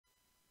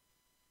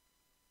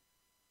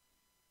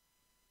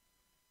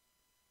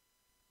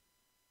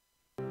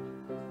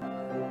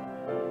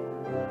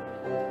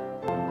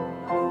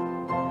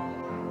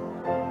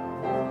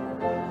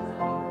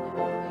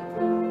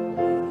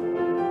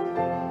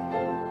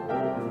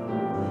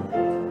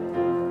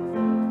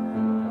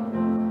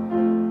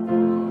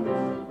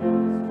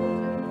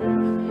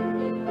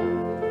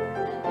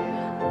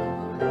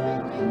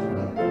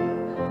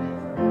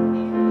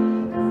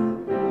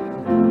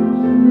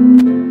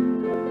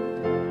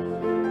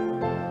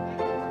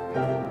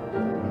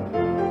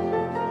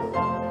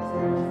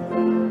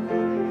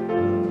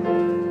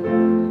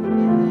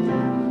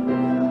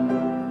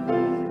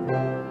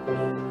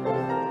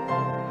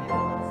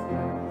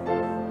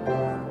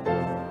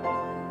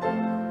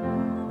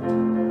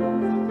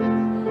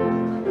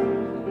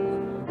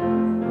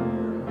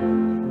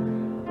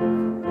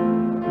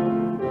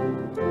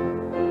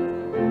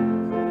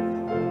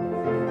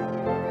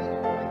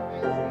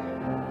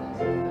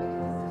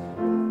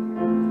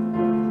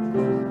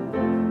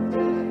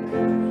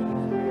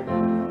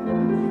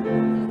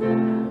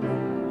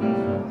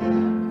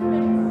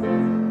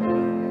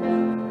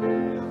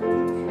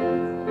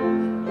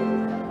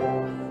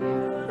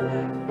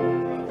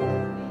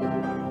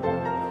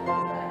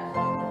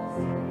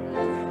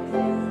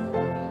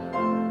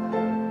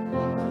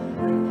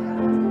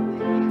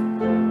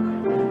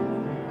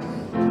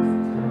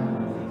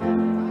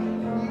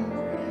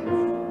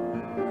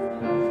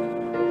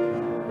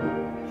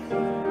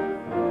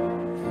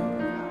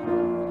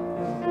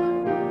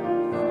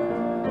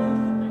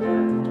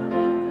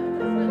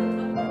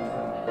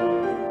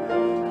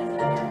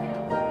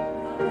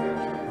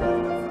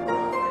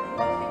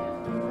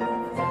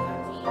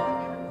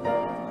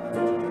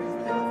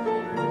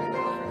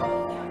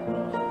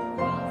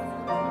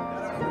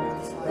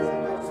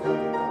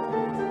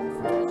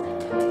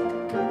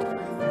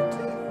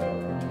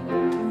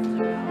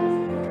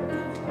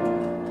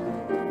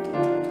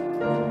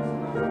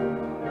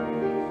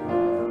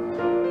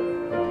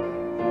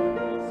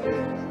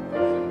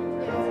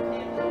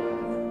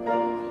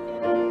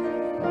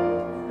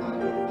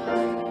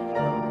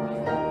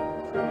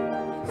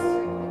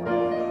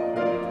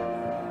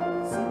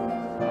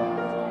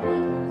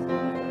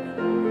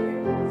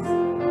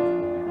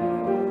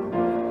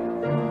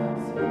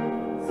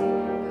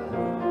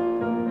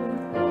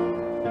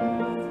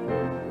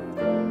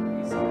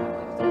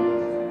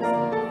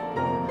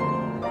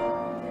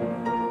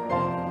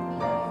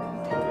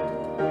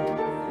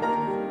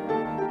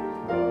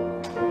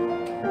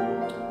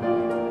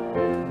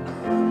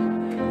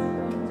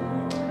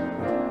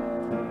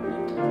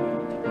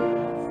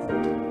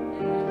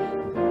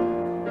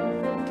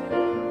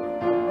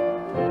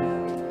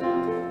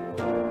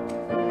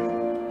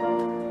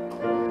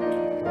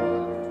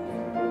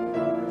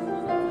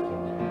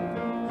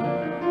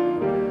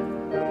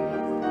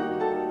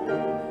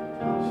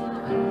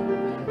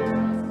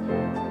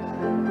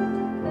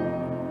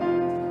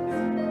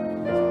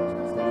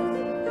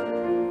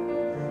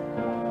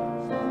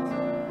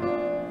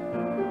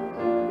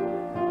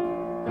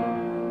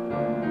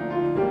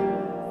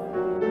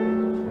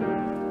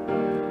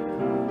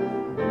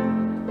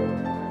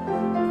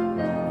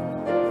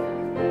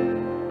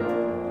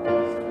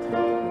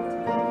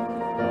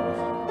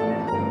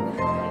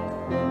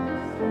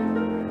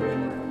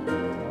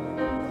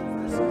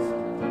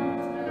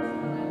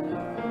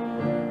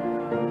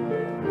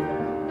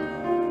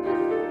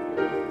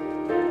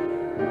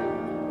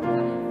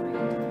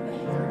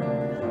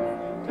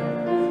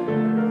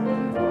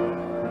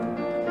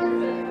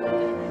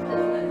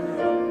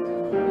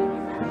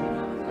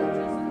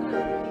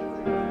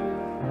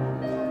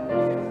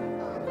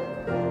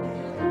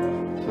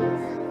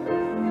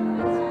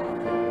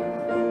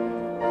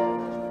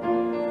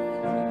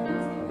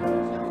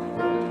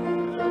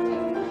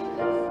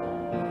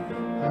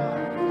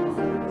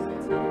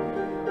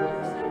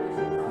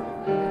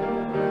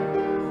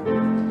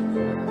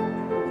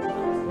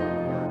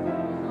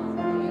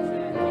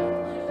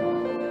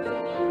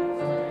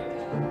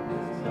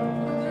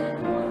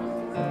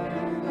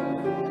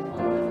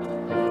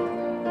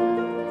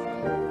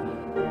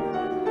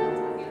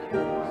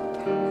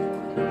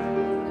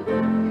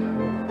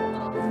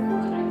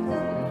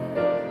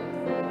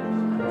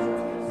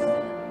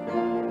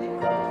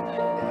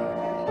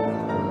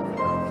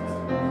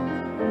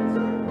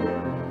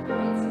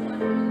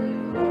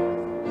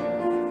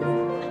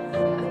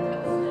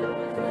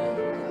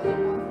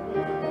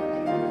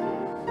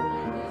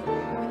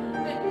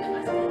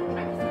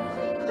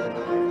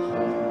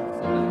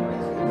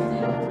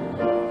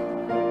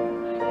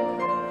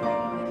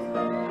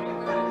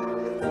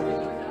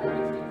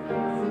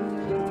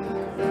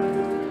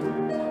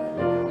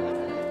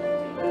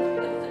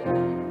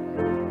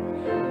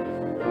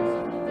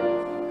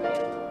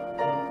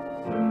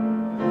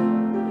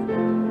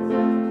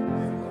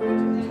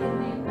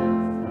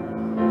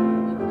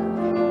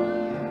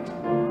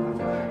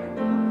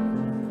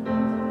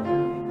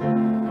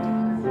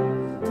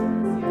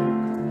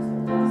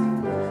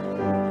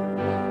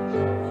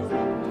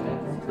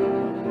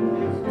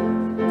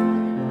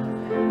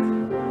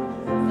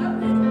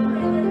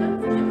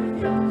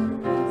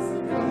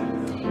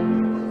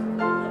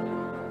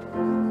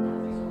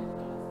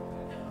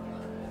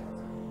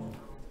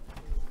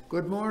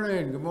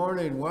morning. Good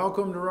morning.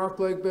 Welcome to Rock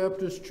Lake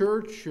Baptist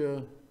Church.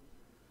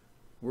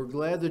 We're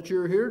glad that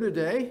you're here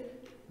today.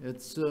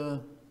 It's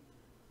a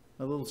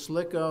little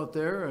slick out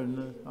there,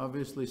 and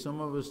obviously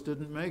some of us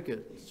didn't make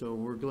it. So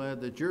we're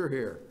glad that you're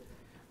here.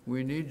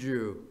 We need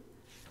you.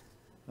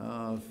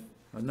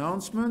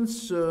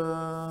 Announcements.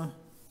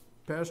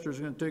 Pastor's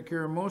going to take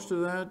care of most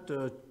of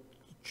that.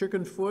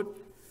 Chicken foot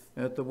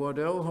at the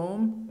Waddell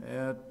home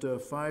at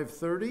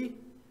 5:30.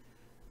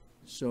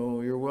 So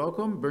you're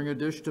welcome. Bring a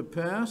dish to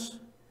pass.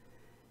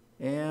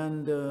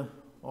 And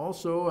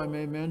also I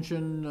may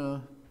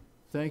mention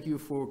thank you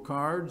for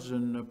cards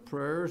and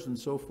prayers and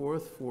so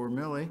forth for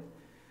Millie.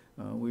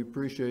 We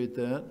appreciate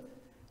that.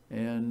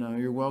 And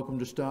you're welcome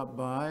to stop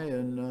by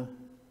and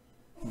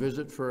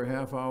visit for a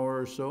half hour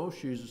or so.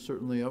 She's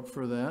certainly up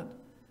for that.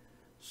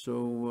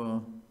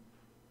 So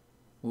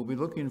we'll be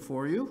looking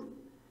for you.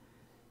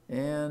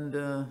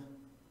 And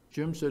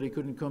Jim said he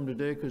couldn't come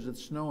today because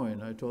it's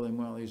snowing. I told him,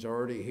 well, he's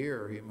already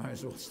here. He might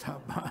as well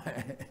stop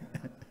by.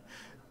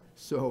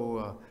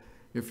 So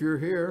if you're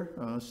here,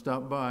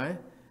 stop by.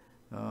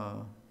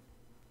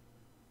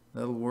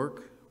 That'll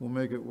work. We'll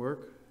make it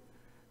work.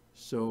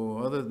 So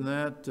other than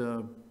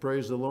that,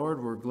 praise the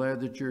Lord. We're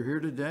glad that you're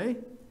here today.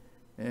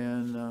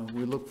 And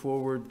we look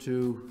forward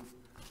to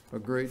a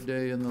great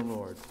day in the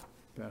Lord.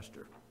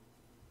 Pastor.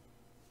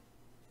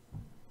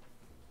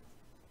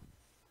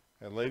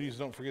 And ladies,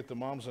 don't forget the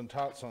Moms and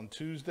Tots on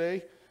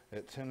Tuesday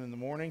at 10 in the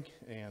morning,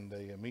 and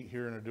they meet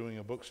here and are doing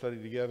a book study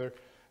together.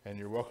 And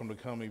you're welcome to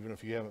come, even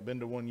if you haven't been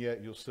to one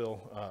yet. You'll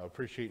still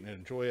appreciate and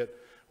enjoy it.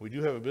 We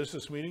do have a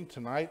business meeting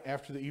tonight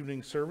after the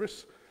evening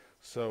service,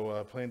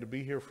 so plan to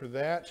be here for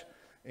that.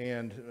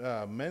 And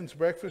men's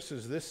breakfast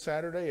is this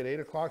Saturday at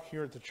 8 o'clock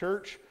here at the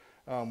church.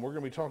 We're going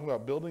to be talking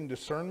about building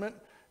discernment.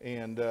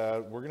 And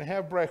we're going to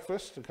have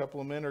breakfast. A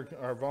couple of men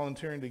are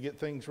volunteering to get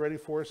things ready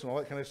for us and all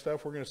that kind of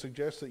stuff. We're going to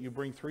suggest that you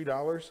bring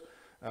 $3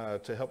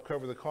 to help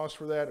cover the cost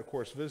for that. Of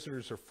course,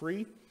 visitors are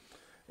free.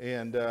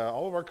 And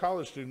all of our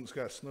college students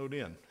got snowed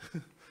in.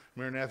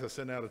 Maranatha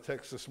sent out a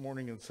text this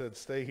morning and said,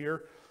 stay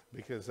here,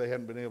 because they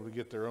hadn't been able to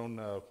get their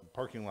own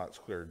parking lots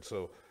cleared.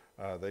 So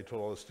they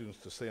told all the students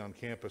to stay on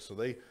campus.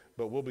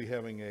 But we'll be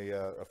having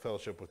a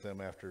fellowship with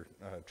them after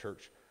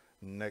church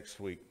next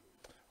week.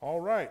 All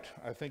right,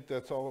 I think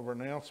that's all of our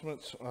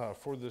announcements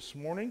for this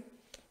morning.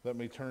 Let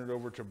me turn it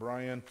over to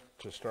Brian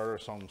to start our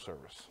song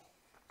service.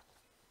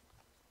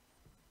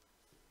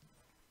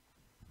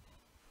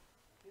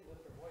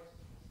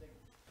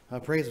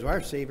 Praise to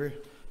our Savior.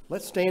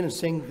 Let's stand and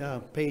sing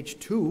page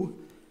 2,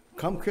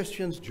 Come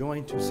Christians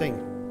Join to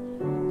Sing.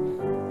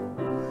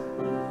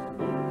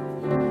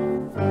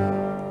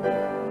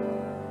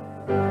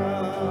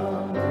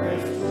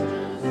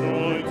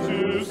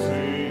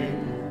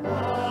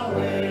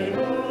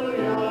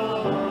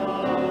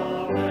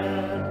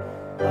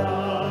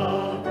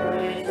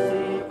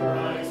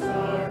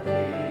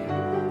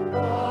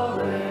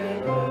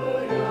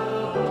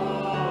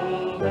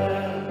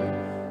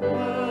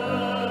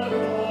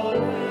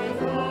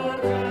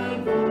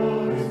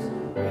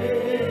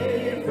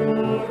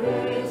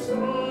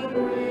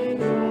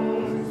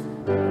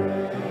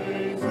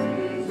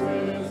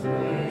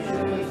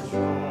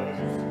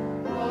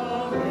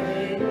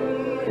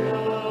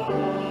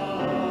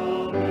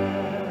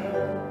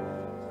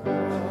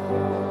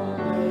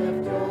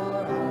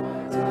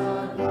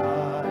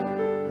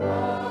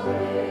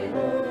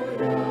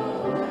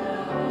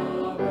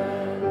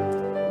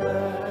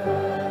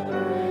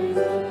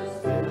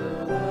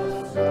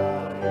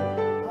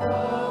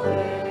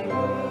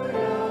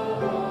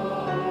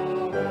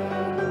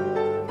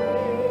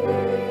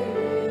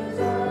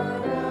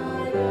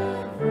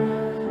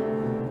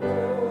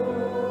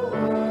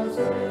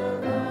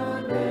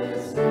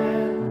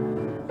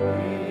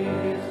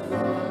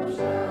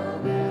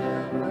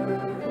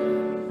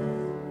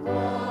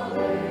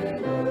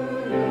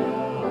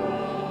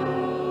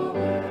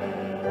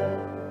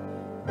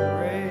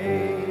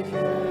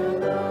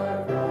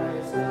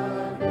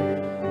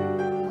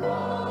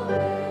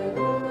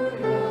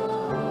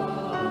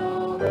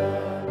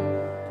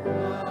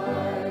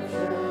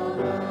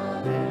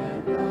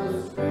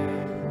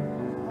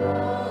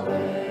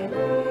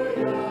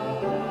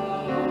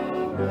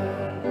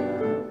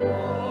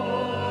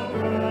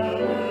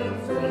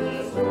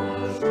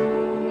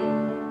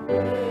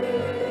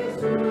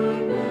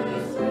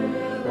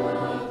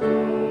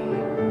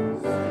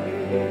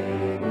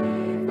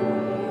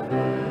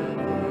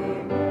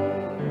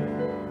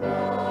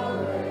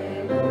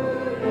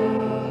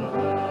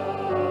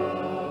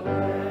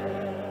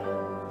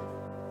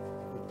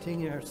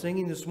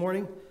 Singing this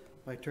morning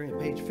by turning to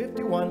page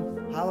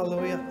 51.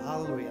 Hallelujah,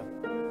 hallelujah.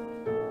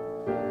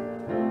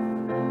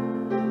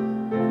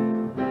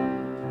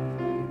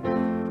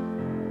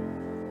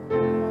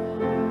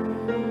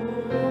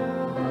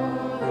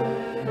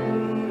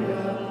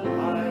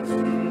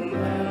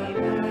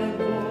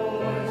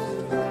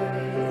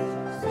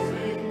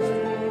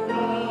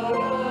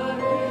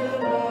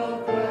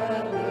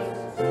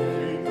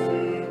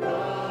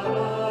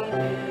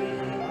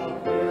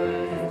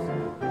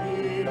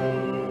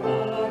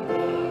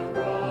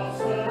 Cross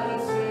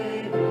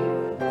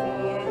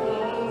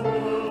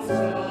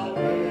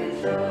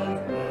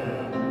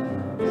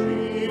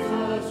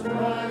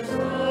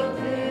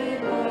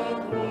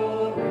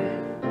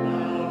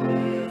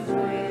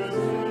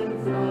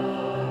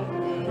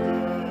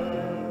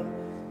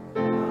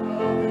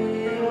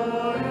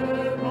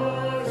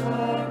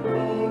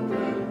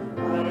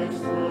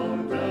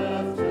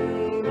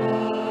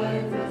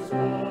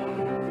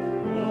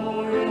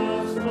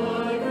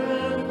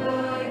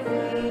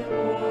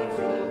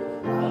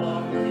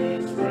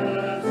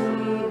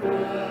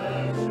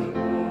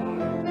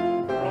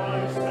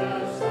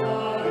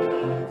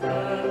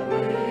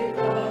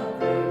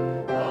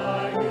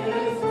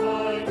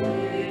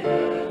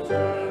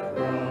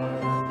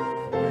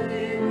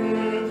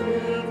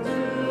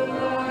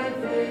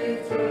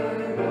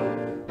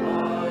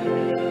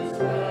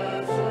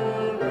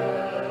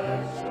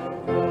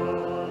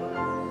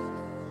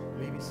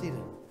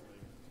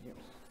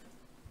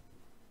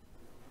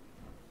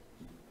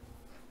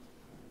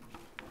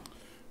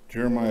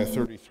Jeremiah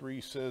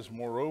 33 says,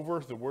 Moreover,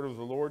 the word of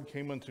the Lord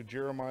came unto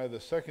Jeremiah the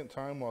second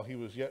time while he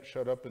was yet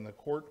shut up in the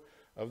court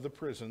of the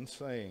prison,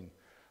 saying,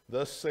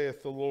 Thus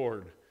saith the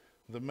Lord,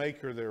 the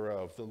maker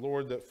thereof, the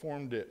Lord that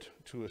formed it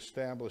to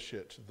establish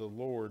it, the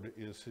Lord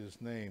is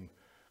his name.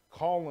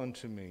 Call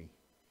unto me,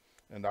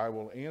 and I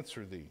will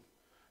answer thee,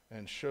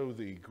 and show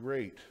thee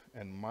great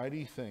and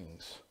mighty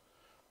things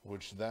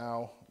which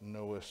thou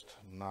knowest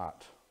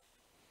not.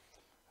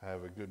 I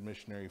have a good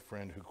missionary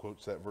friend who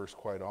quotes that verse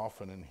quite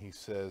often, and he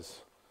says,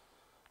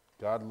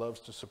 God loves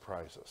to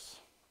surprise us,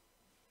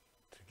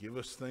 to give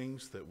us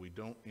things that we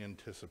don't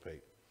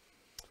anticipate.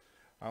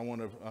 I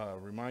want to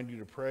remind you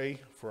to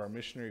pray for our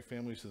missionary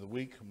families of the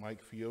week,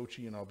 Mike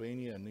Fiocchi in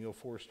Albania and Neil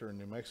Forrester in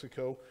New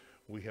Mexico.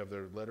 We have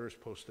their letters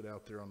posted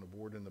out there on the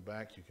board in the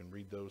back. You can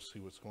read those, see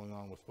what's going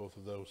on with both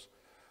of those.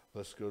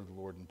 Let's go to the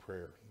Lord in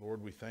prayer.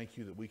 Lord, we thank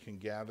you that we can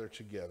gather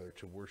together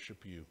to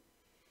worship you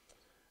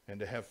and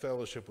to have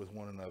fellowship with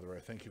one another. I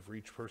thank you for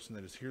each person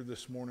that is here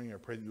this morning. I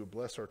pray that you would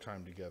bless our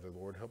time together,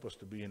 Lord. Help us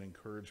to be an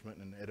encouragement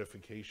and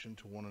edification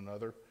to one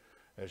another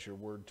as your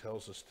word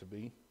tells us to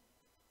be.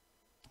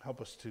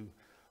 Help us to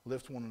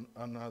lift one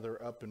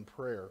another up in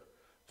prayer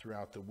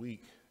throughout the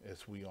week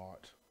as we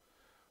ought.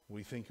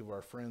 We think of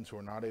our friends who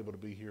are not able to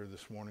be here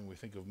this morning. We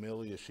think of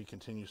Millie as she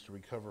continues to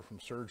recover from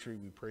surgery.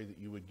 We pray that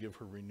you would give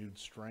her renewed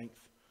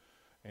strength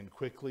and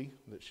quickly,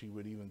 that she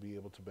would even be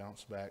able to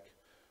bounce back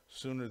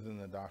sooner than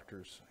the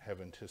doctors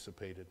have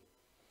anticipated.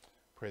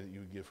 Pray that you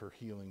would give her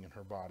healing in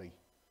her body.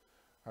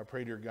 I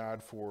pray, dear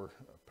God, for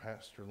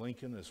Pastor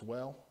Lincoln as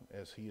well,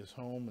 as he is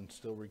home and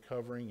still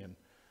recovering, and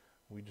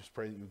we just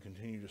pray that you would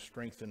continue to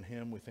strengthen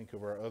him. We think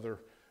of our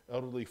other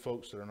elderly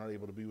folks that are not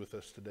able to be with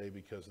us today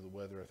because of the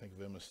weather. I think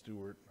of Emma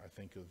Stewart, I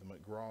think of the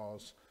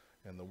McGraws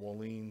and the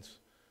Wollines,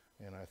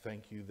 and I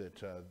thank you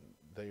that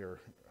they are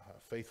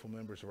faithful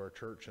members of our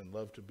church and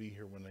love to be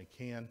here when they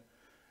can.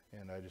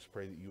 And I just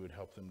pray that you would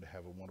help them to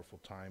have a wonderful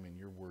time in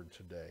your word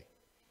today.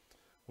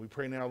 We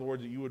pray now,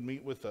 Lord, that you would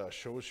meet with us.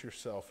 Show us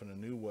yourself in a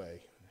new way.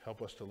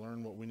 Help us to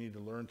learn what we need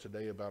to learn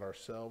today about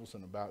ourselves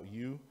and about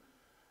you.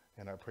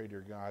 And I pray,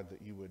 dear God,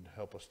 that you would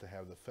help us to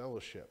have the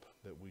fellowship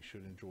that we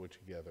should enjoy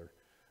together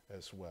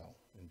as well.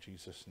 In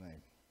Jesus'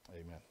 name,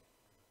 amen.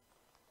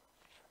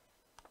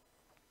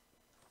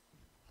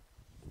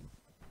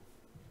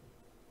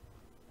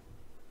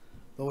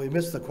 Though we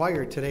missed the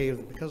choir today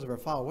because of our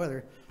foul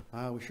weather,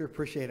 we sure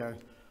appreciate our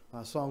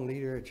song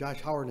leader, Josh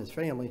Howard, and his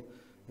family.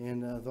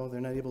 And though they're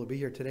not able to be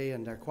here today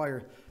and our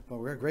choir, but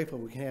we're grateful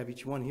we can have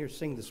each one here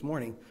sing this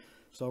morning.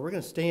 So we're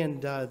going to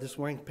stand this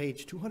morning,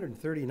 page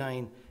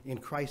 239, In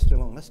Christ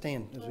Alone. Let's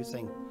stand as we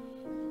sing.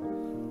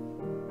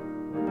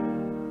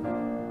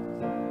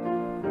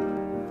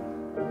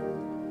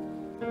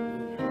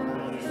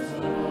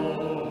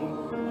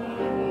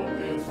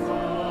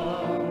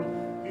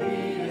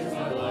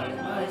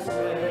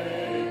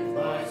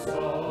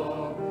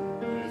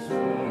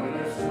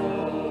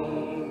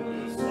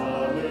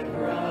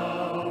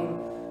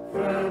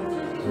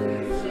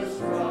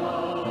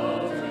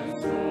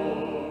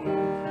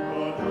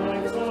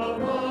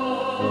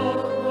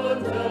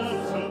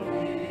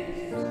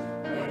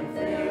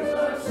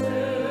 Say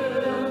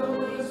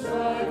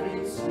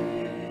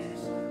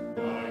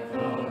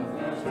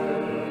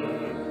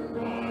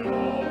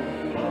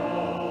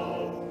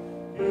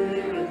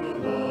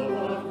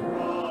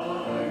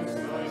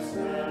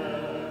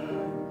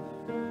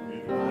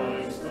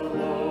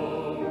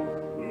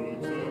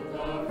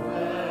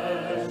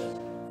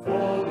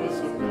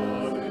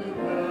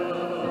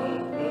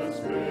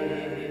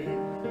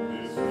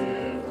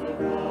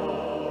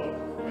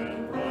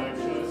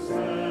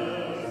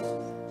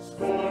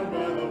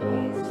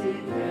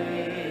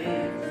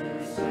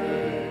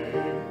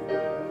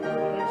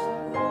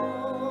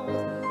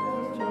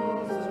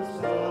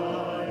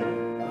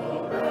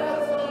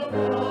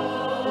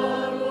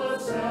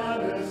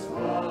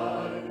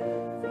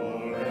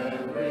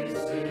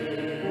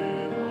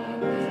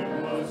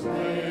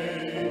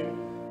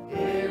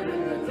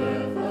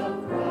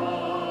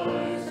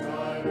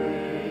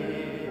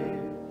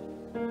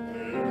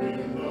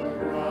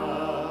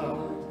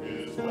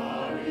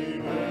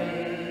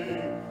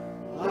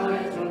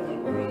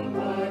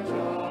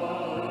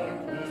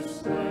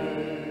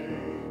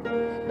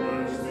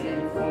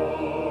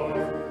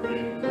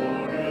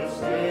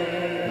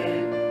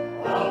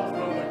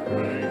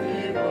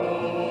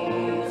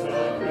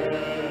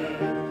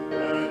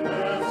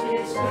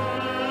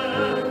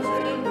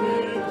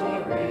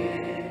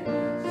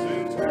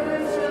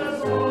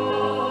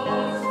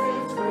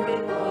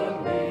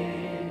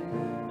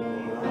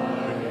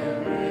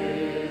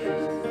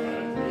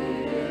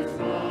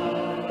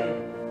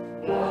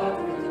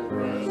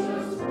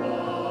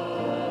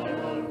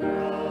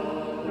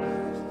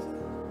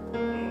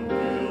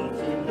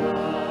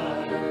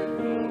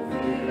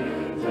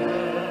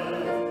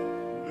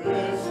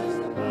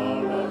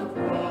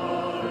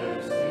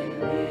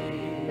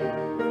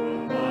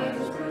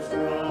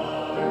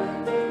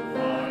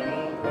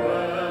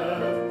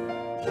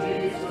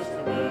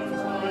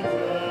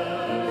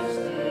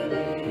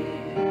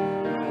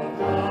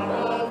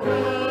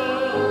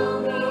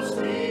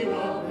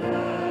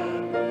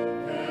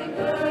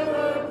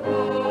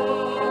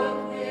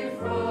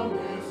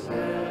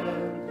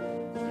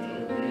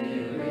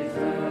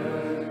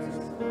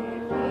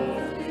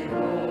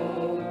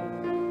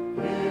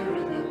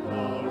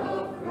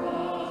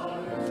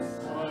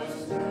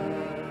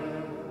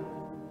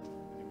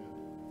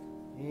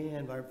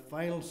And our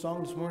final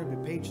song this morning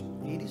will be page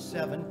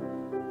 87,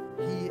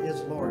 He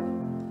is Lord.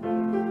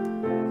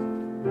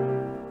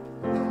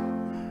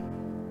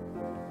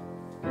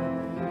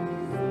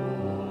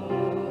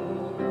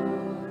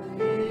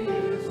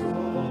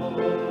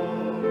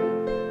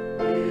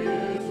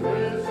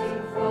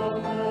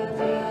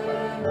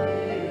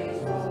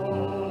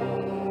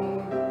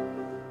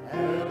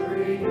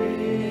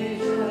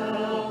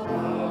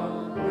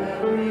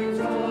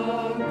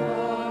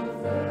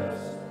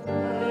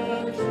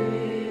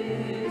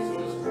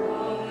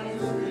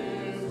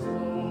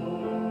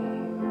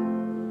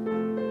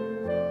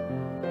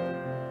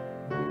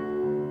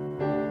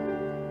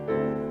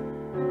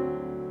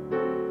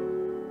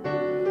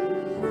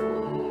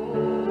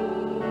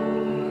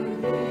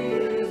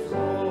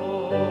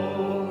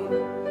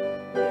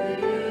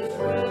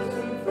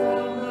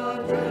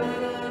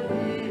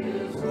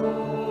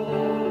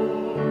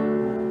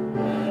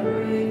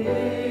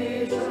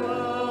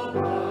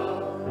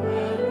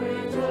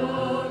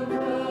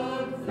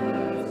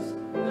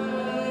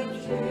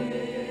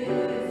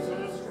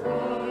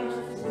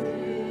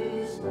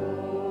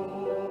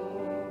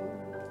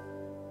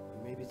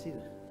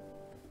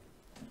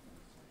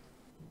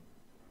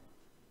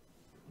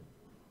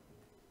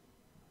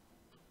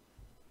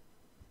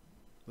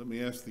 Let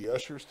me ask the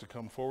ushers to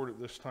come forward at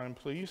this time,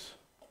 please.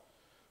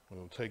 We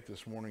will take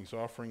this morning's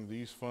offering.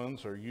 These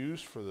funds are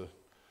used for the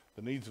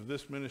needs of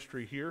this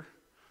ministry here,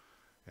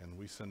 and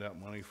we send out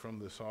money from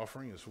this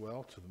offering as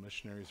well to the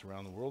missionaries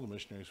around the world, the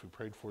missionaries we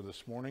prayed for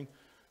this morning.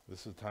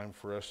 This is a time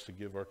for us to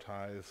give our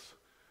tithes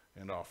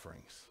and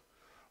offerings.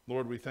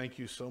 Lord, we thank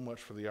you so much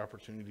for the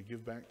opportunity to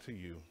give back to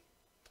you.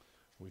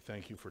 We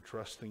thank you for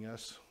trusting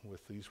us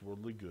with these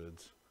worldly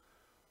goods.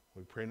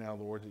 We pray now,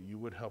 Lord, that you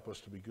would help us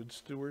to be good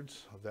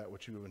stewards of that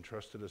which you have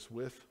entrusted us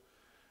with.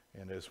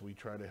 And as we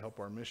try to help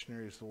our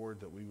missionaries,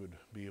 Lord, that we would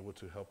be able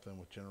to help them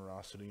with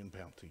generosity and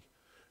bounty.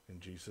 In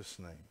Jesus'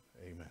 name,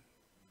 amen.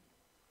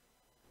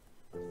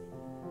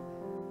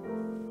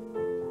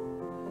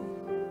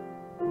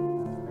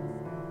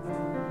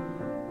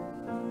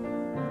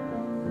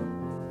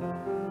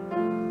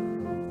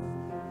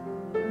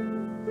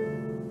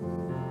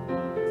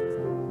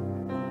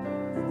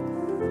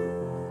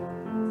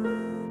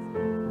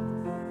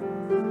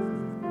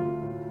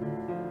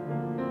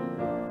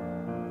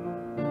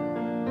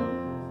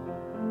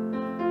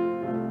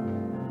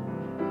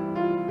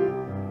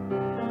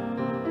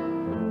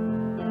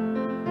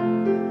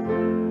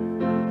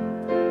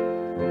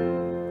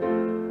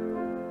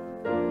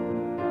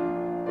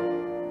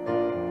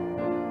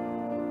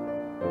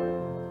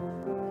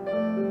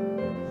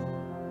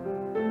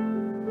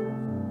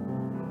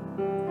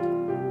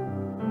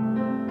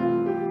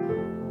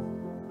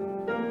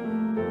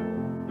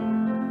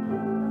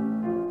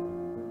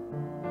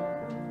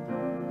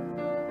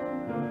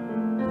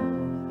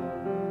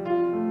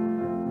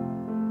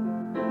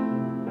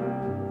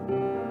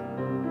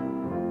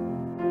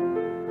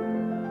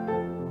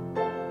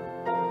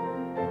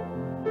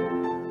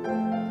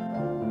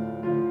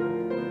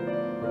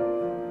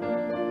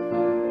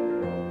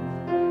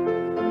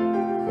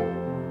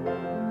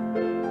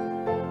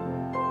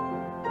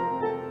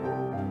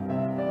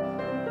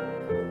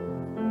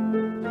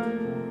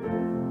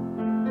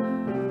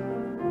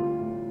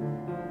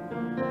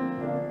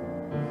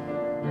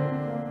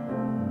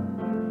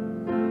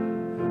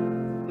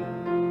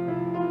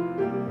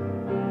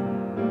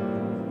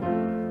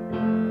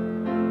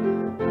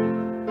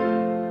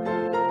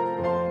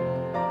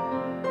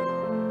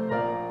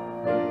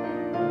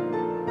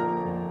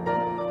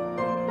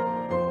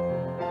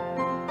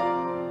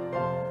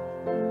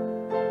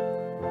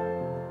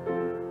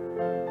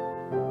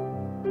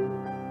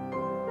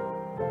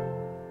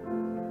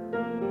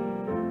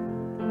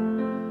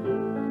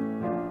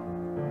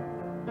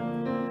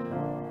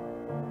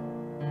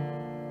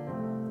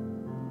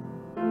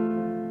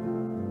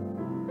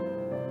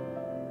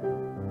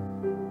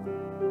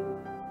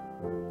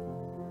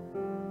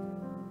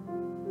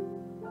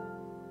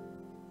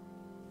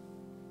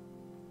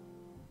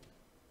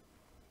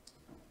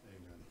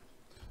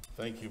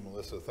 Thank you,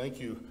 Melissa. Thank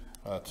you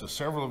to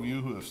several of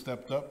you who have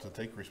stepped up to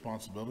take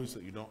responsibilities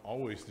that you don't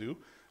always do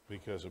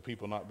because of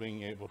people not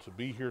being able to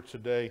be here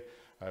today.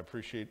 I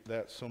appreciate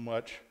that so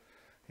much,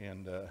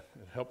 and it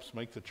helps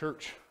make the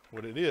church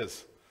what it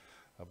is,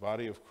 a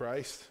body of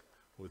Christ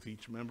with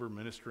each member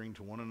ministering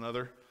to one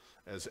another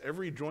as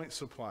every joint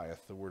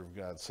supplieth, the Word of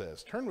God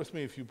says. Turn with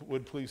me, if you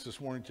would please,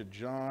 this morning to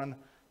John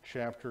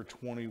chapter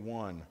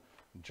 21.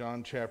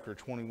 John chapter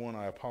 21.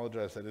 I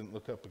apologize, I didn't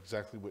look up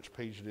exactly which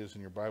page it is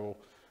in your Bible,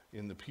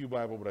 in the Pew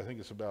Bible, but I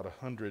think it's about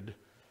 100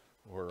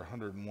 or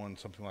 101,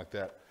 something like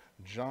that.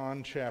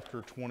 John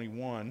chapter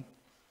 21,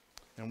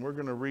 and we're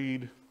going to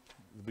read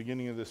the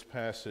beginning of this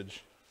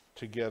passage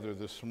together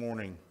this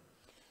morning.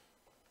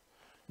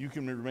 You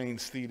can remain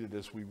seated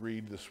as we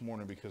read this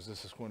morning because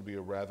this is going to be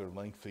a rather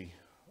lengthy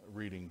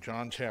reading.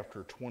 John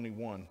chapter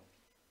 21.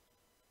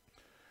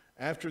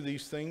 After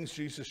these things,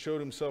 Jesus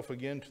showed himself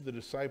again to the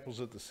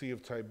disciples at the Sea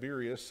of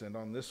Tiberias, and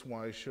on this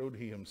wise showed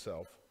he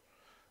himself.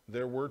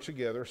 There were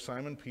together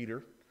Simon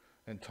Peter,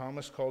 and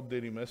Thomas called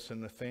Didymus,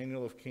 and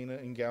Nathanael of Cana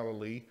in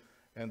Galilee,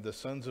 and the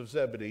sons of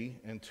Zebedee,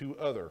 and 2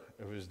 other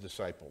of his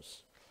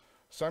disciples.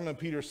 Simon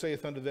Peter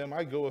saith unto them,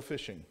 I go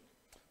a-fishing.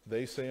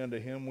 They say unto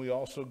him, We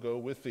also go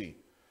with thee.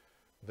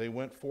 They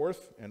went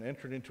forth and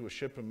entered into a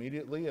ship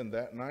immediately, and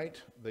that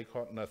night they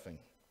caught nothing.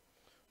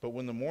 But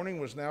when the morning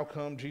was now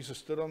come, Jesus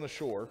stood on the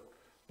shore,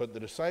 but the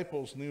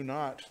disciples knew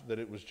not that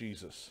it was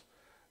Jesus.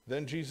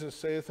 Then Jesus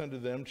saith unto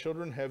them,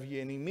 Children, have ye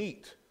any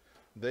meat?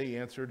 They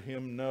answered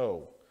him,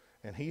 No.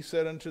 And he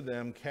said unto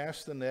them,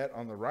 Cast the net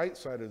on the right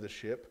side of the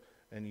ship,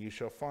 and ye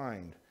shall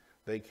find.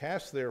 They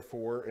cast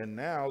therefore, and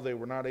now they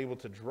were not able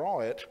to draw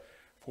it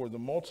for the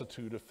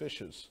multitude of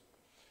fishes.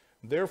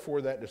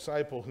 Therefore that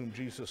disciple whom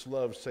Jesus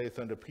loved saith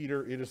unto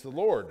Peter, It is the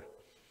Lord.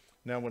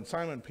 Now when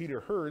Simon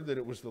Peter heard that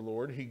it was the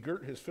Lord, he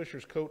girt his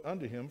fisher's coat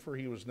unto him, for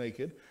he was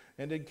naked,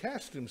 and did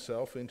cast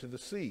himself into the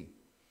sea.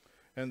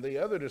 And the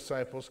other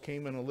disciples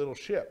came in a little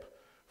ship,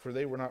 for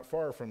they were not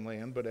far from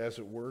land, but as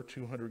it were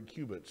 200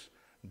 cubits,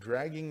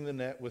 dragging the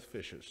net with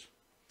fishes.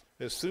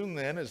 As soon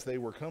then as they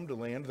were come to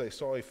land, they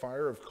saw a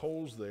fire of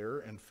coals there,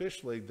 and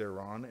fish laid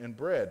thereon, and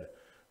bread.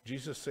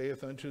 Jesus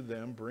saith unto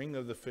them, Bring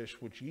of the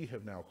fish which ye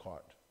have now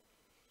caught.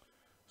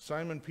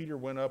 Simon Peter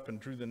went up and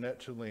drew the net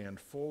to land,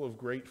 full of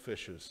great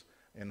fishes,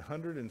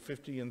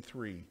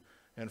 153.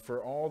 And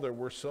for all there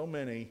were so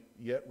many,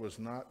 yet was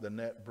not the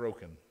net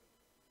broken.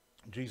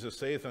 Jesus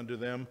saith unto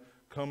them,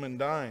 Come and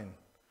dine.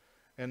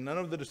 And none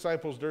of the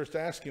disciples durst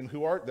ask him,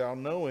 Who art thou?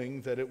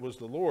 Knowing that it was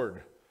the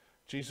Lord.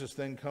 Jesus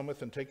then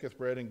cometh and taketh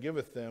bread and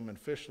giveth them, and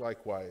fish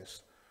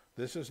likewise.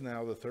 This is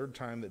now the 3rd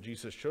time that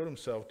Jesus showed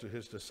himself to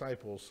his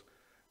disciples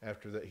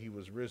after that he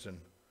was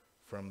risen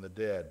from the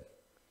dead.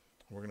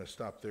 We're going to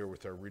stop there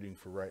with our reading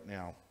for right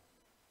now.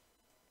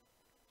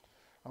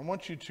 I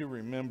want you to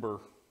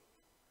remember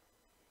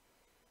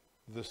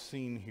the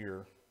scene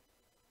here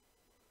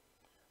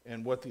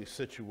and what the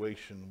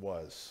situation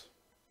was.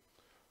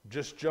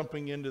 Just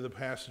jumping into the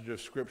passage of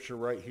Scripture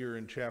right here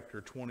in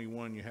chapter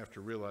 21, you have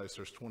to realize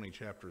there's 20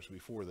 chapters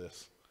before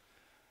this.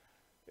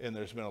 And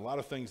there's been a lot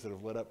of things that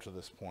have led up to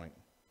this point.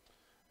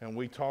 And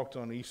we talked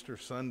on Easter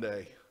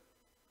Sunday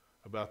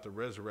about the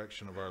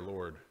resurrection of our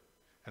Lord,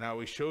 and how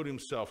he showed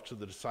himself to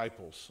the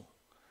disciples,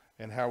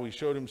 and how he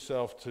showed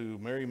himself to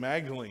Mary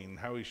Magdalene,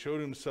 how he showed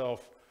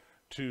himself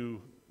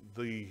to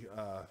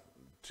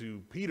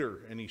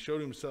Peter, and he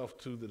showed himself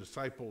to the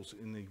disciples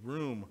in the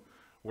room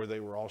where they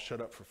were all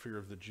shut up for fear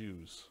of the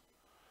Jews.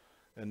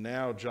 And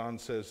now John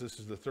says this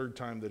is the 3rd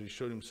time that he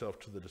showed himself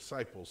to the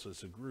disciples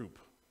as a group.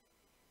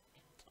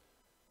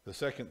 The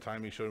 2nd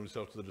time he showed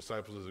himself to the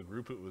disciples as a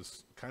group, it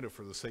was kind of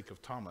for the sake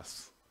of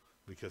Thomas,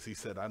 because he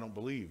said, I don't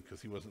believe,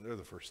 because he wasn't there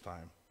the first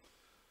time.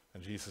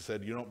 And Jesus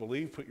said, You don't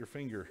believe? Put your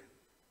finger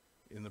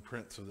in the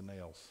prints of the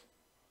nails.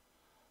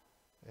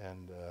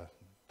 And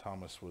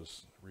Thomas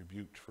was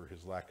rebuked for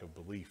his lack of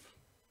belief.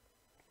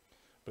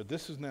 But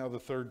this is now the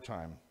 3rd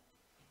time.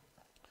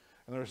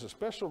 And there's a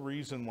special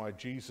reason why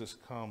Jesus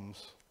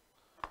comes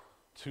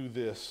to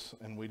this,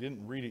 and we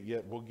didn't read it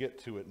yet. We'll get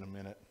to it in a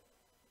minute.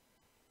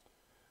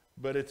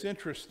 But it's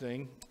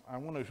interesting. I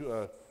want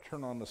to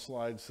turn on the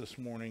slides this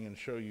morning and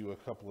show you a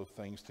couple of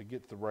things to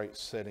get the right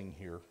setting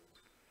here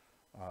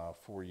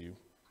for you.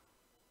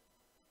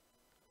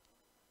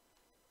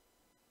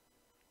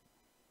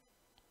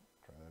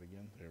 Try that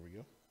again. There we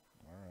go.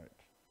 All right.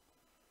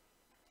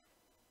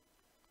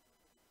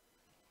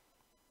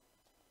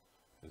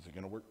 Is it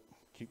going to work?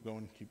 Keep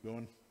going, keep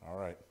going. All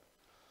right.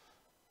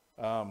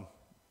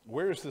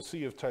 Where is the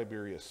Sea of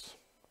Tiberias?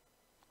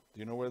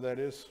 Do you know where that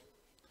is?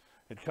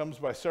 It comes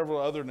by several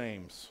other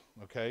names,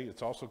 okay?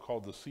 It's also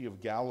called the Sea of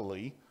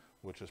Galilee,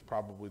 which is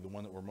probably the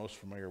one that we're most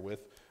familiar with.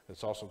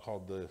 It's also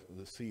called the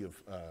Sea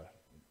of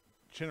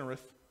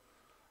Chinnereth,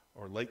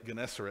 or Lake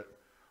Gennesaret.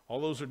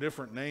 All those are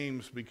different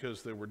names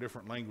because there were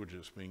different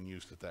languages being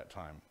used at that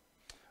time.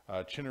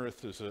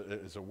 Chinnereth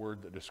is a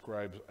word that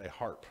describes a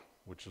harp,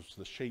 which is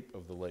the shape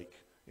of the lake.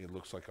 It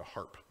looks like a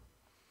harp.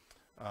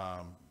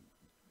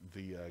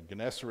 The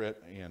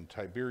Gennesaret and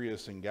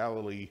Tiberias and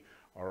Galilee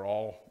are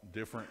all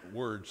different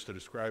words to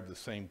describe the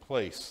same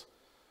place.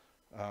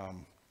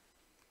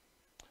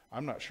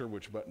 I'm not sure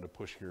which button to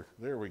push here.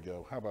 There we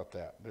go. How about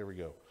that? There we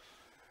go.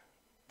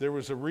 There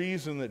was a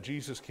reason that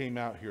Jesus came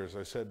out here, as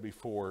I said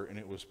before, and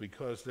it was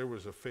because there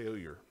was a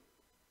failure.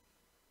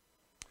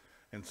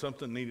 And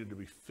something needed to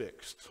be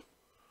fixed.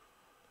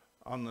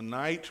 On the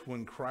night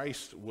when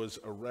Christ was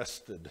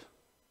arrested,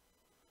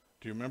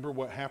 do you remember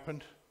what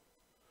happened?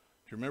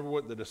 Do you remember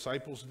what the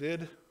disciples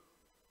did?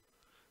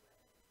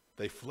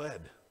 They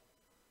fled.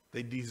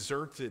 They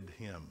deserted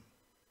him.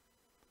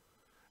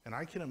 And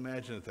I can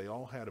imagine that they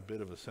all had a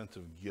bit of a sense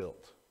of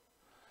guilt.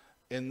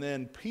 And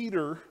then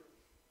Peter,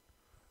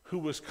 who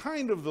was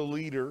kind of the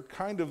leader,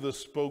 kind of the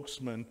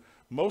spokesman,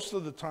 most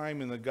of the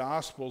time in the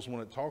Gospels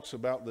when it talks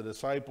about the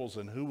disciples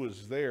and who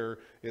was there,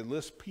 it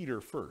lists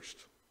Peter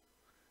first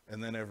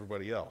and then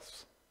everybody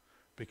else.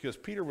 Because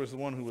Peter was the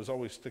one who was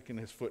always sticking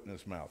his foot in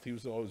his mouth. He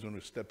was always the one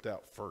who stepped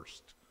out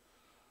first.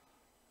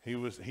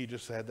 He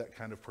just had that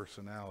kind of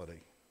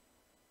personality.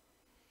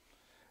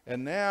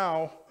 And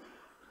now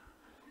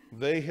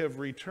they have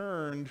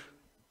returned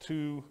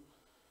to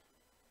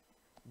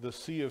the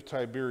Sea of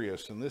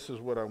Tiberias, and this is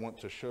what I want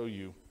to show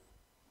you.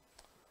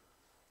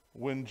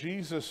 When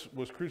Jesus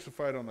was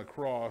crucified on the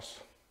cross,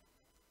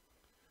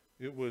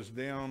 it was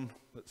down,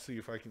 let's see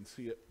if I can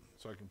see it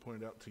so I can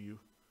point it out to you.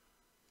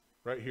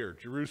 Right here,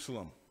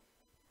 Jerusalem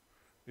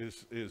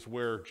is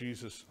where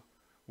Jesus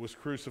was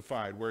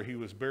crucified, where he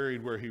was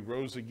buried, where he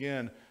rose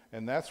again.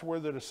 And that's where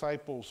the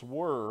disciples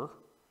were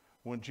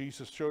when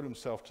Jesus showed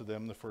himself to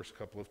them the first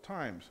couple of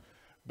times.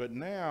 But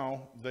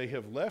now they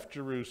have left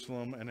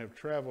Jerusalem and have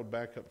traveled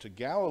back up to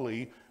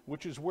Galilee,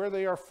 which is where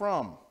they are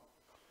from.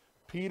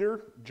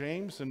 Peter,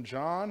 James, and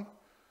John,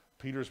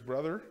 Peter's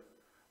brother,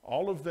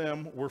 all of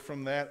them were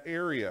from that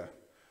area.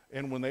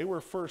 And when they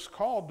were first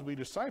called to be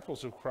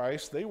disciples of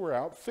Christ, they were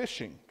out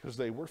fishing because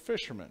they were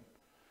fishermen.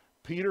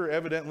 Peter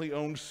evidently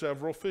owned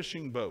several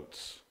fishing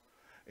boats,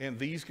 and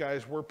these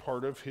guys were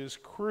part of his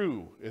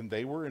crew, and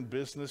they were in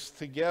business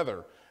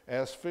together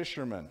as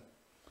fishermen.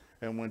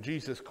 And when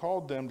Jesus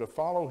called them to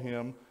follow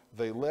him,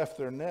 they left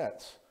their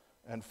nets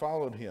and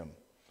followed him.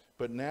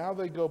 But now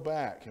they go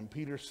back, and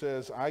Peter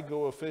says, I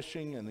go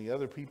a-fishing, and the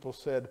other people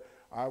said,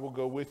 I will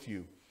go with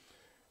you.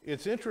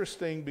 It's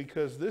interesting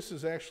because this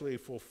is actually a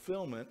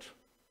fulfillment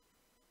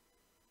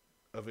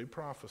of a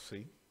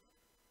prophecy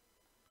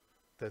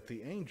that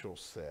the angel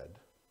said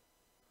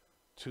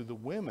to the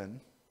women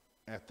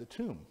at the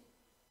tomb.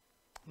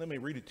 Let me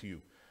read it to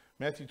you.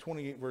 Matthew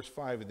 28, verse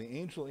 5, and the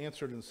angel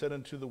answered and said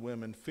unto the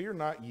women, Fear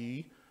not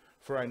ye,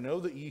 for I know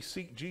that ye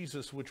seek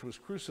Jesus which was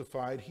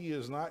crucified. He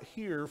is not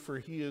here, for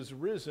he is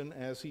risen,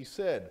 as he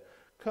said.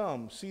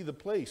 Come, see the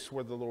place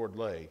where the Lord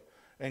lay,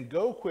 and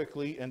go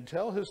quickly and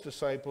tell his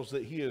disciples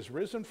that he is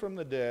risen from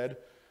the dead,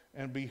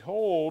 and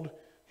behold,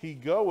 he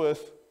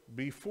goeth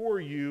before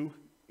you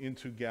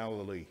into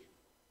Galilee.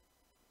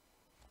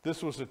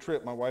 This was a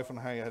trip. My wife and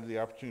I had the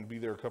opportunity to be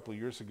there a couple of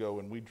years ago,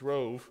 and we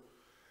drove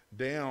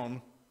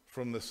down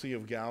from the Sea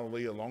of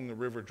Galilee along the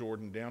River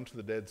Jordan down to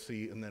the Dead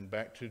Sea and then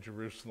back to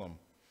Jerusalem.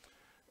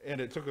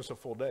 And it took us a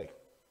full day.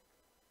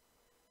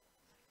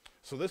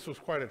 So this was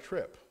quite a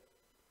trip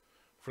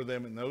for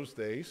them in those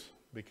days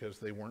because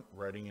they weren't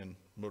riding in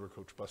motor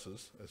coach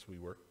buses as we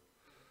were.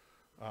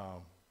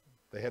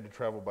 They had to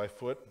travel by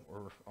foot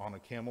or on a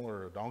camel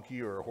or a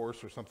donkey or a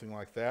horse or something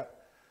like that.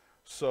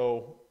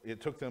 So it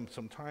took them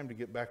some time to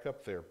get back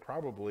up there,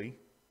 probably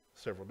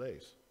several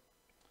days.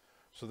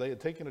 So they had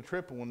taken a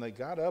trip, and when they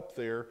got up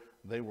there,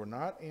 they were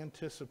not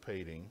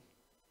anticipating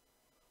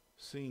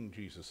seeing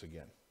Jesus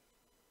again.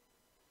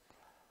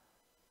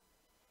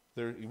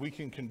 We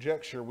can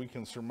conjecture, we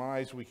can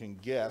surmise, we can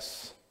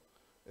guess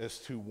as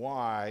to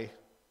why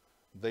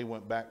they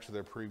went back to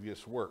their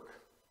previous work.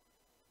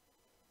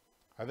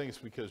 I think it's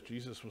because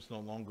Jesus was no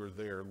longer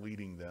there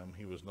leading them.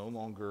 He was no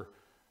longer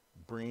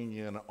bringing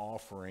in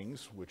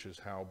offerings, which is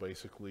how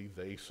basically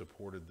they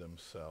supported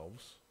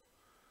themselves.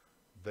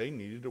 They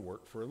needed to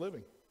work for a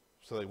living.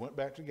 So they went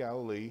back to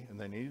Galilee, and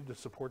they needed to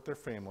support their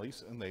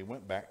families, and they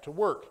went back to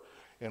work.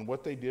 And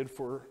what they did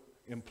for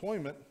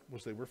employment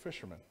was they were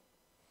fishermen.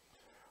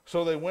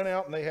 So they went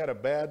out and they had a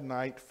bad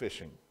night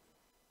fishing.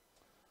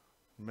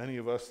 Many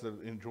of us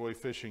that enjoy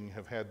fishing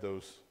have had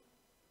those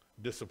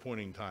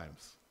disappointing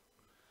times.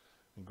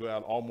 You go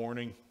out all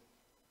morning,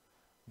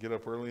 get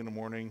up early in the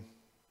morning,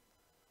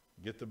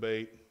 get the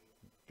bait,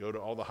 go to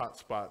all the hot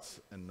spots,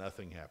 and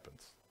nothing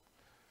happens.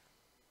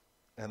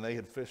 And they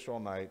had fished all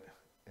night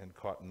and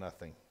caught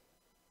nothing.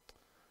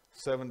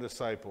 7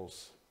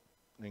 disciples,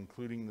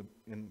 including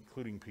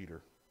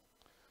Peter.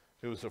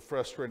 It was a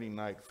frustrating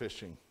night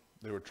fishing.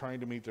 They were trying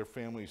to meet their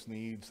family's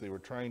needs. They were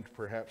trying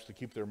perhaps to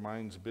keep their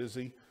minds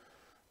busy.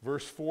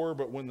 Verse 4,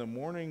 but when the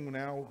morning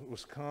now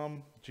was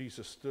come,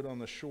 Jesus stood on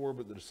the shore,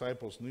 but the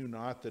disciples knew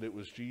not that it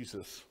was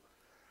Jesus.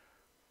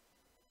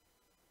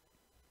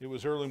 It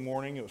was early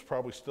morning. It was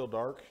probably still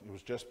dark. It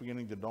was just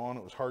beginning to dawn.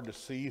 It was hard to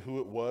see who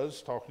it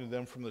was talking to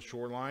them from the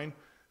shoreline,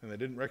 and they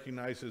didn't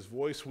recognize his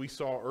voice. We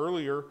saw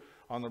earlier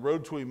on the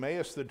road to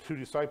Emmaus, the 2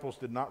 disciples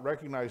did not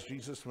recognize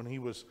Jesus when he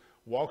was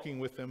walking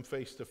with them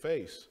face to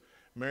face.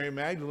 Mary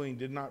Magdalene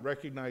did not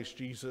recognize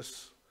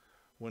Jesus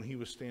when he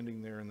was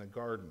standing there in the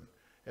garden.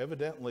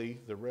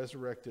 Evidently, the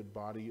resurrected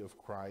body of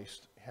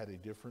Christ had a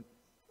different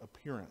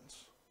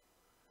appearance.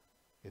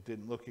 It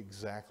didn't look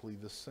exactly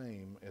the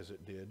same as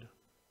it did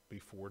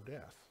before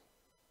death.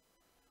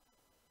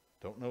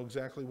 Don't know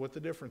exactly what the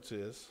difference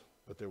is,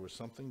 but there was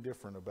something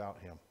different about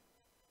him.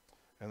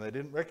 And they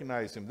didn't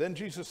recognize him. Then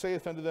Jesus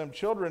saith unto them,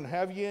 Children,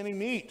 have ye any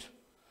meat?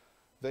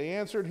 They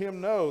answered him,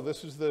 No.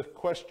 This is the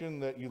question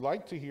that you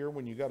like to hear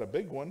when you got a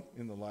big one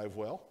in the live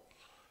well,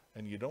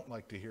 and you don't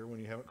like to hear when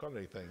you haven't caught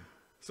anything.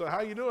 So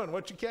how you doing?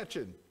 What you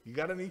catching? You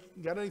got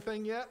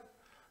anything yet?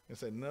 They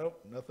said,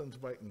 Nope, nothing's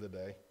biting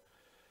today.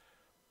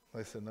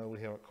 They said, No, we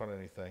haven't caught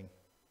anything.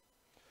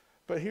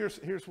 But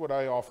here's what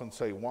I often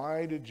say.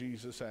 Why did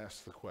Jesus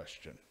ask the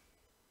question?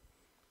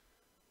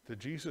 Did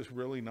Jesus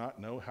really not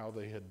know how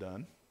they had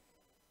done?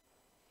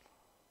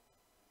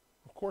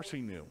 Of course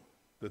he knew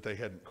that they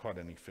hadn't caught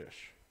any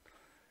fish.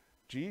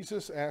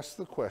 Jesus asked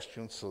the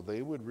question so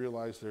they would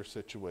realize their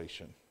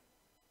situation.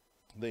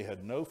 They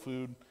had no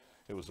food.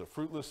 It was a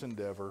fruitless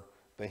endeavor.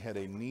 They had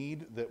a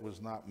need that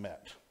was not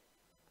met.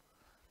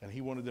 And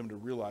he wanted them to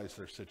realize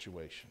their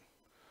situation.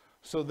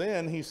 So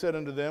then he said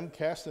unto them,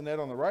 cast the net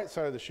on the right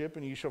side of the ship,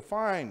 and ye shall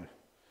find.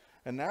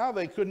 And now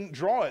they couldn't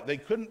draw it. They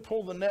couldn't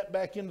pull the net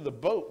back into the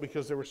boat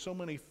because there were so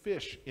many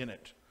fish in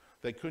it.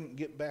 They couldn't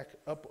get back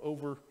up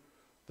over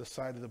the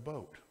side of the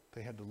boat.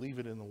 They had to leave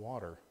it in the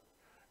water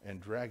and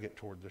drag it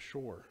toward the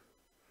shore.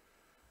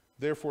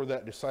 Therefore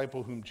that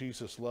disciple whom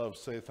Jesus loved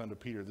saith unto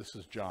Peter, this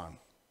is John.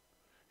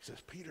 He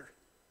says, Peter,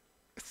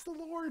 it's the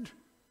Lord.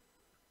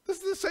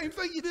 This is the same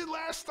thing you did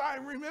last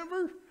time,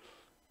 remember?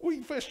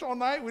 We fished all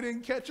night, we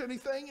didn't catch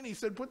anything, and he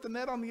said, put the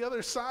net on the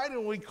other side,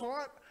 and we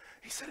caught.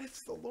 He said,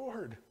 it's the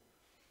Lord.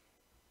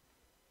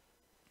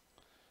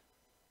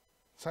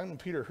 Simon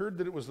Peter heard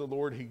that it was the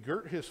Lord. He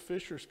girt his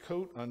fisher's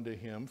coat unto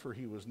him, for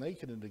he was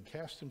naked, and did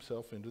cast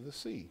himself into the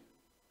sea.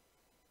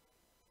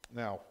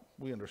 Now,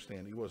 we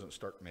understand he wasn't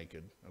stark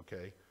naked,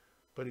 okay?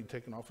 But he'd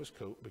taken off his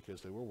coat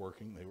because they were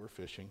working, they were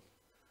fishing.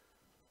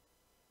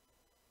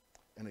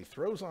 And he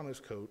throws on his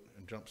coat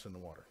and jumps in the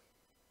water.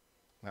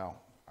 Now,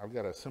 I've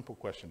got a simple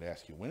question to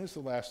ask you. When is the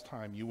last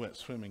time you went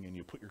swimming and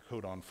you put your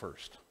coat on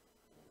first?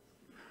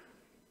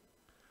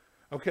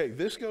 Okay,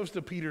 this goes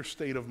to Peter's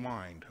state of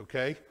mind,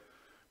 okay?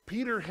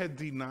 Peter had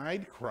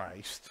denied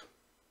Christ.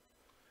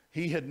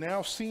 He had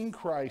now seen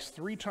Christ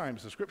 3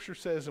 times. The scripture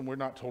says, and we're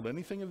not told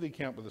anything of the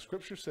account, but the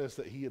scripture says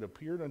that he had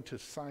appeared unto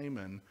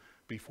Simon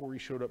before he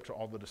showed up to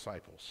all the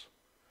disciples.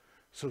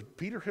 So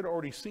Peter had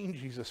already seen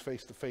Jesus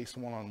face to face,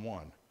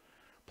 one-on-one.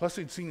 Plus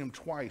he'd seen him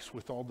twice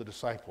with all the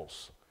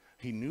disciples.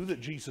 He knew that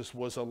Jesus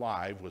was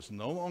alive, was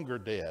no longer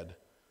dead,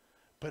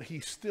 but he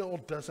still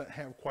doesn't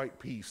have quite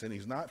peace, and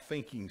he's not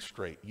thinking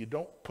straight. You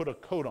don't put a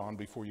coat on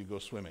before you go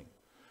swimming.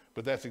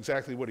 But that's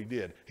exactly what he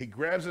did. He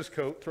grabs his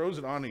coat, throws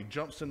it on, and he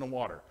jumps in the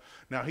water.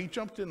 Now, he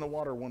jumped in the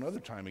water one other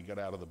time he got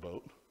out of the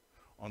boat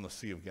on the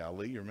Sea of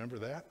Galilee. You remember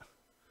that?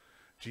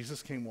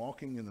 Jesus came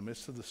walking in the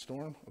midst of the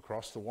storm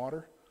across the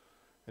water.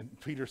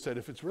 And Peter said,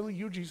 if it's really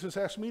you, Jesus,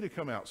 ask me to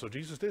come out. So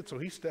Jesus did. So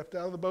he stepped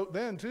out of the boat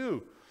then,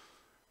 too.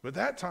 But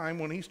that time,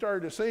 when he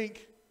started to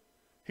sink,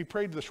 he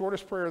prayed the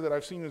shortest prayer that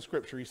I've seen in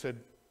Scripture. He said,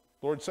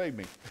 Lord, save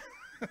me.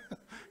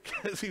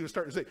 Because he was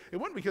starting to sink. It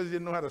wasn't because he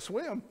didn't know how to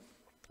swim.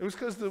 It was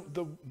because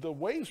the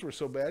waves were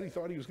so bad, he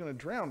thought he was going to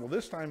drown. Well,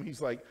 this time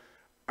he's like,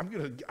 I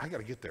got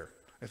to get there.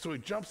 And so he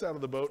jumps out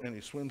of the boat and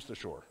he swims to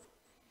shore.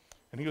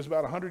 And he was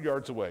about 100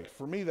 yards away.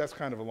 For me, that's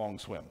kind of a long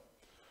swim.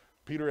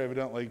 Peter,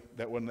 evidently,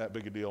 that wasn't that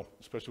big a deal,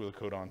 especially with a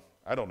coat on.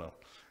 I don't know.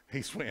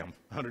 He swam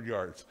 100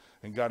 yards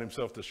and got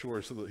himself to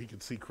shore so that he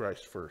could see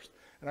Christ first.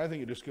 And I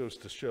think it just goes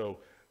to show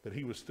that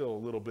he was still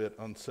a little bit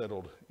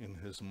unsettled in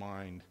his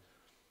mind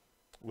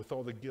with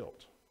all the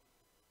guilt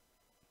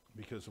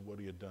because of what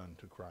he had done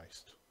to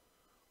Christ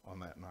on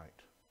that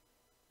night.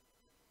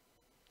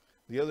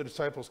 The other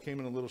disciples came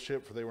in a little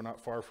ship, for they were not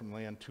far from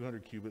land,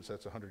 200 cubits,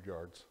 that's 100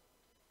 yards,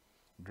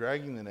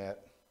 dragging the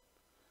net.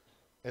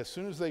 As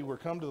soon as they were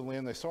come to the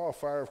land, they saw a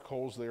fire of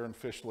coals there and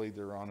fish laid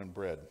thereon and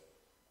bread.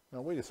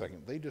 Now, wait a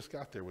second. They just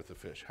got there with the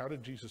fish. How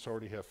did Jesus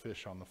already have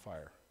fish on the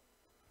fire?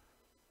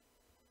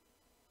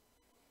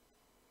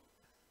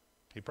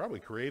 He probably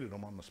created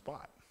them on the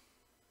spot.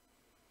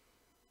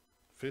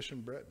 Fish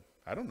and bread.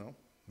 I don't know.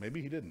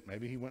 Maybe he didn't.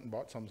 Maybe he went and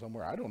bought some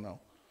somewhere. I don't know.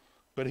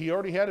 But he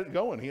already had it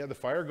going. He had the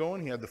fire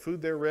going. He had the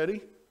food there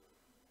ready.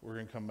 We're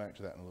going to come back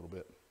to that in a little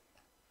bit.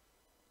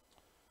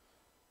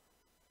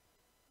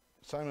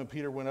 Simon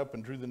Peter went up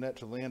and drew the net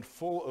to land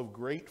full of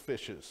great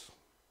fishes.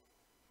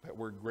 That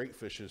word great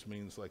fishes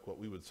means like what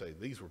we would say.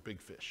 These were big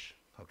fish,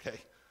 okay?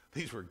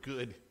 These were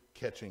good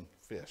catching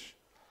fish.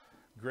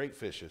 Great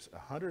fishes,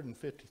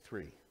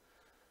 153.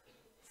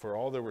 For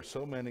all there were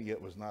so many,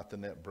 yet was not the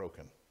net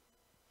broken.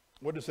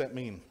 What does that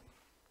mean?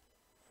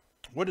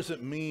 What does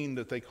it mean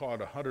that they caught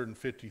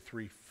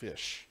 153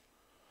 fish?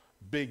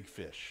 Big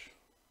fish.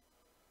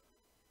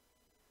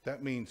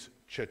 That means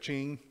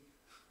cha-ching,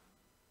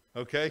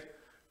 okay?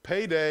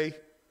 Payday.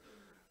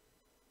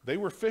 They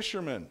were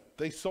fishermen.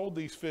 They sold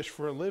these fish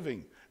for a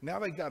living. Now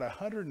they got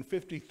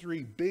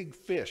 153 big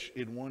fish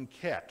in one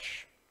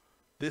catch.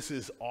 This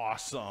is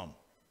awesome.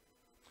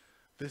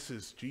 This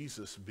is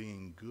Jesus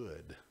being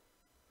good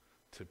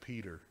to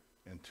Peter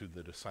and to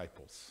the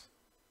disciples.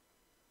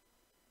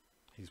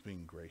 He's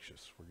being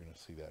gracious. We're going to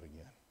see that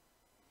again.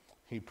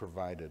 He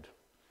provided.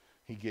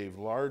 He gave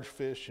large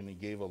fish and he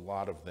gave a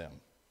lot of them.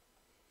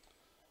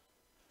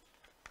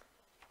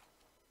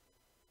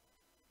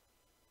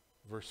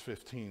 Verse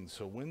 15,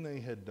 so when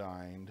they had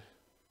dined,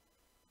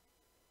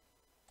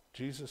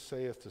 Jesus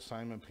saith to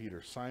Simon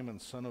Peter, Simon,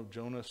 son of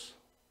Jonas.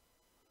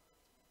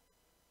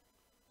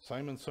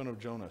 Simon, son of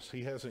Jonas.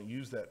 He hasn't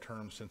used that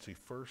term since he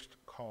first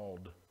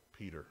called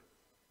Peter.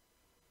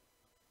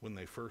 When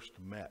they first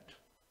met,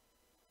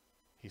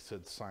 he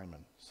said,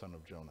 Simon, son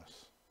of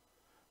Jonas.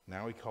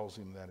 Now he calls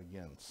him that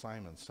again,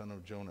 Simon, son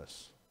of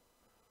Jonas.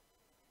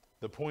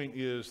 The point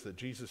is that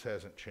Jesus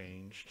hasn't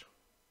changed.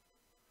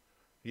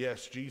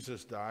 Yes,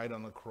 Jesus died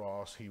on the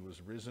cross. He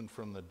was risen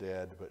from the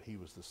dead, but he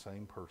was the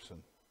same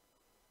person.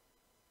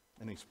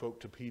 and he spoke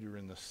to Peter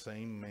in the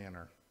same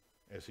manner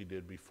as he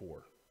did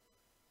before.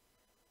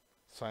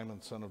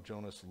 Simon, son of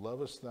Jonas,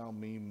 lovest thou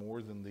me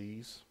more than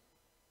these?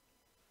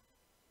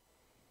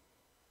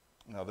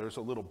 Now there's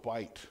a little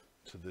bite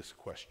to this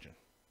question.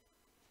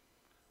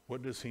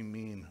 What does he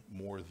mean,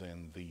 more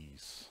than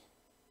these?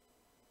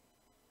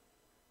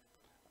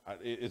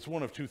 It's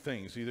one of two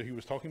things. Either he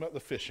was talking about the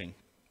fishing,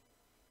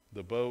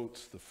 the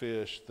boats, the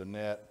fish, the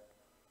net,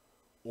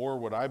 or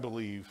what I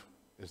believe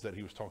is that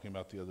he was talking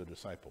about the other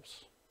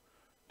disciples.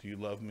 Do you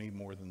love me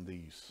more than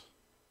these?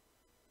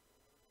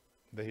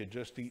 They had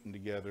just eaten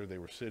together. They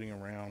were sitting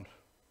around.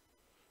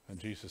 And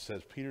Jesus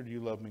says, Peter, do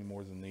you love me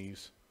more than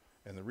these?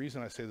 And the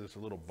reason I say there's a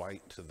little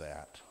bite to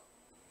that,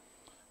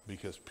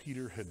 because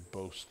Peter had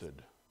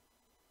boasted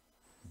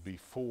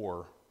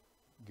before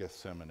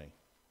Gethsemane,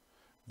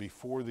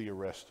 before the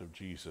arrest of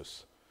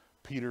Jesus.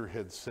 Peter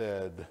had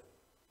said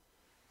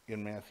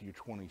in Matthew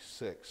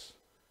 26,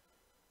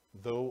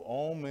 though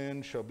all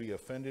men shall be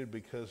offended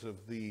because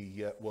of thee,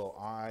 yet will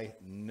I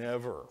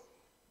never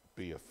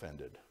be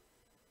offended.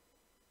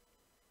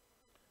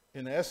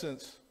 In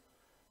essence,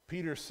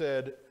 Peter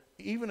said,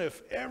 even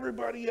if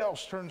everybody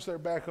else turns their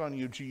back on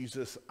you,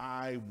 Jesus,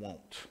 I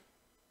won't.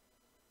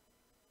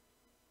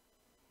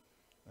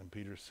 And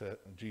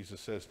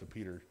Jesus says to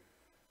Peter,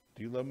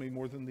 do you love me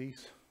more than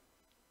these?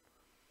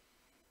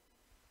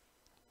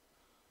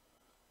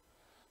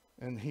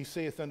 And he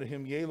saith unto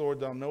him, yea, Lord,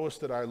 thou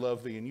knowest that I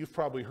love thee. And you've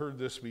probably heard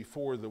this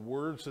before. The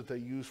words that they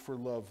use for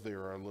love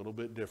there are a little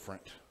bit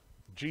different.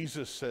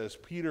 Jesus says,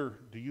 Peter,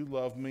 do you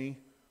love me?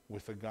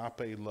 With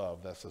agape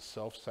love. That's a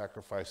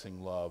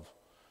self-sacrificing love.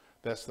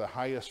 That's the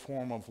highest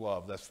form of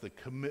love. That's the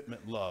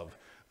commitment love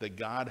that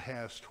God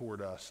has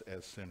toward us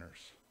as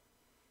sinners.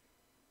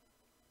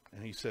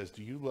 And he says,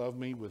 do you love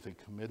me with a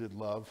committed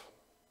love?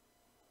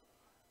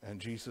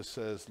 And Jesus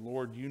says,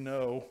 Lord, you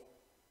know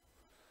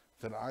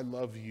that I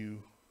love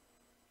you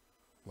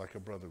like a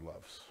brother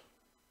loves.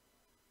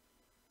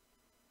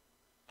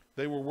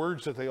 They were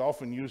words that they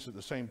often used at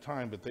the same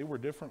time, but they were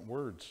different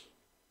words.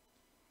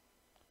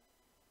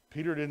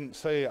 Peter didn't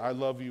say, I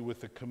love you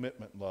with a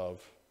commitment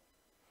love.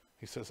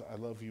 He says, I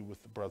love you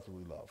with the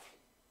brotherly love.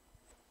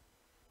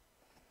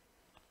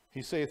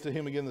 He saith to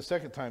him again the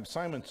second time,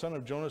 Simon, son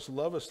of Jonas,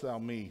 lovest thou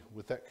me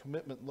with that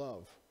commitment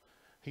love?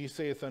 He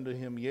saith unto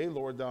him, yea,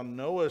 Lord, thou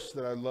knowest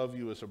that I love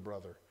you as a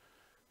brother.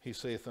 He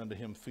saith unto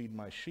him, feed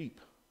my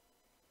sheep.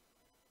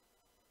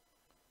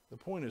 The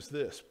point is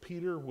this,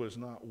 Peter was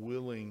not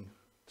willing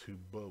to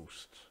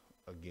boast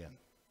again.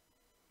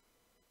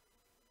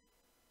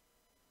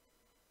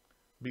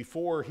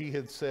 Before he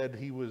had said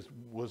he was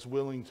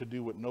willing to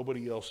do what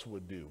nobody else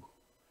would do.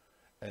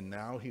 And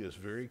now he is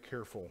very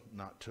careful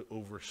not to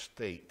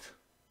overstate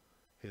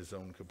his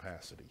own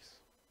capacities.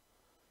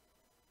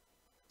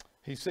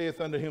 He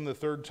saith unto him the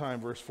third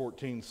time, verse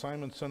 14,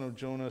 Simon, son of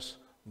Jonas,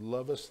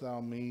 lovest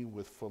thou me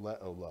with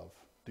phileo love?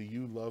 Do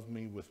you love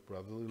me with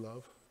brotherly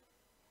love?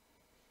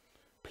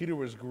 Peter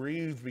was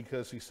grieved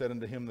because he said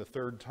unto him the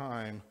third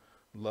time,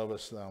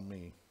 lovest thou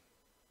me?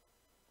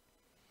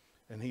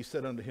 And he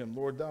said unto him,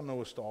 Lord, thou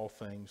knowest all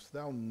things.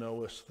 Thou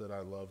knowest that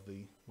I love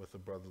thee with a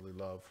brotherly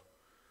love.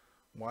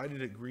 Why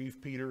did it grieve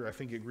Peter? I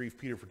think it grieved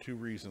Peter for two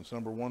reasons.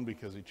 Number one,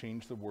 because he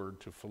changed the word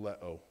to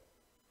phileo.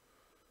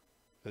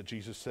 That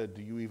Jesus said,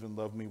 do you even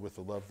love me with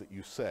the love that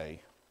you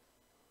say?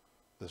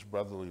 This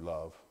brotherly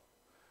love.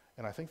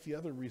 And I think the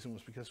other reason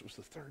was because it was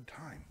the third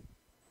time.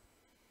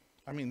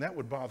 I mean, that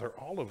would bother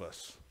all of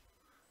us,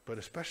 but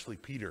especially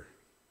Peter.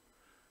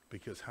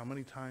 Because how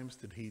many times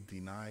did he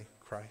deny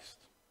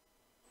Christ?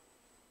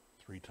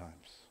 3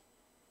 times.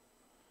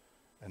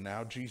 And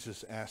now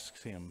Jesus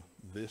asks him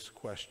this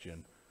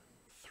question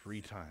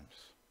 3 times.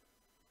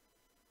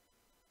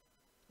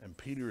 And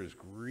Peter is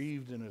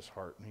grieved in his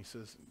heart, and he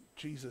says,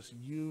 Jesus,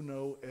 you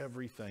know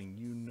everything.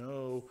 You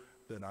know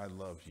that I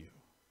love you.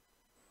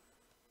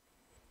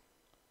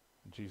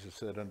 And Jesus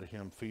said unto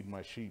him, feed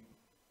my sheep.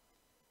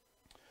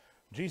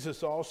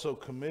 Jesus also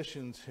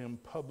commissions him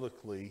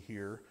publicly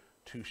here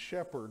to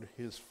shepherd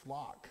his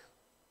flock.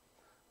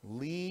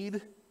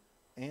 Lead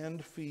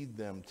and feed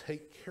them.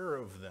 Take care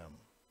of them.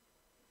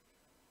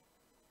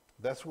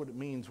 That's what it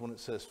means when it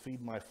says,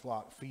 feed my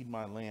flock, feed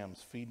my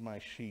lambs, feed my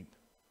sheep.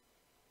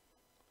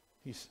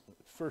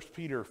 1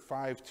 Peter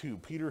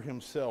 5:2. Peter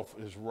himself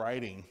is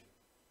writing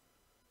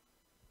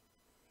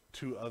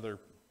to other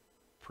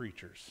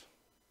preachers.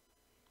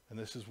 And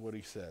this is what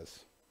he says.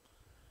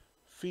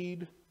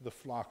 Feed the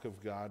flock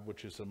of God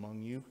which is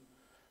among you,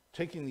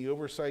 taking the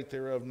oversight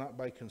thereof, not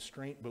by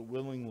constraint, but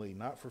willingly,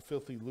 not for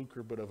filthy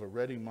lucre, but of a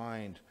ready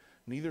mind,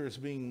 neither as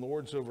being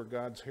lords over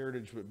God's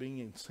heritage, but being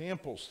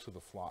examples to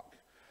the flock.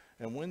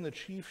 And when the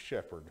chief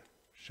shepherd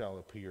shall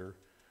appear,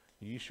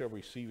 ye shall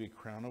receive a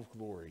crown of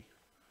glory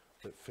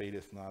that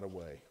fadeth not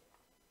away.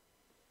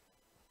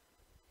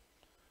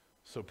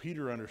 So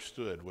Peter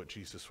understood what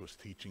Jesus was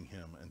teaching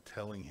him and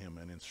telling him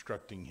and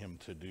instructing him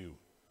to do.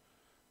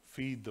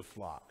 Feed the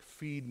flock.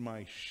 Feed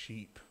my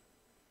sheep.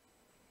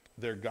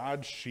 They're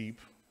God's sheep.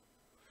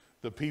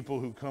 The people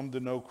who come to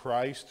know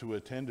Christ, who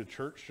attend a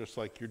church just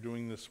like you're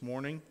doing this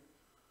morning,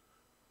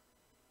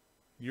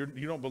 You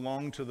don't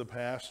belong to the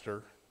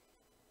pastor.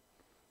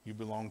 You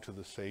belong to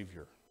the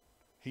Savior.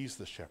 He's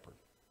the shepherd.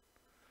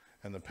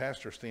 And the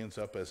pastor stands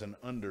up as an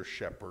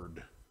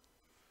under-shepherd,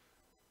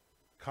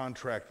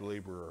 contract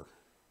laborer.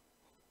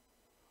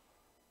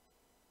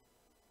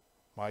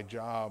 My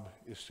job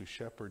is to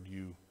shepherd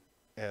you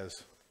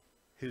as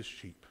his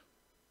sheep.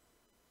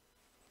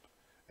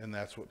 And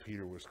that's what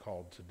Peter was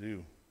called to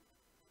do.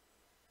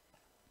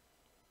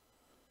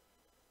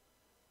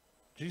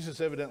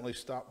 Jesus evidently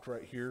stopped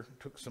right here,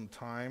 took some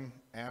time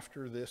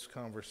after this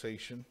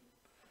conversation,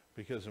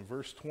 because in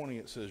verse 20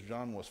 it says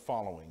John was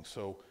following.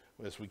 So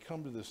as we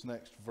come to this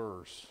next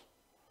verse,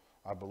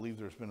 I believe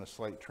there's been a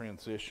slight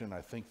transition.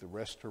 I think the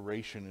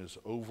restoration is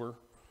over.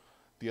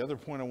 The other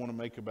point I want to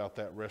make about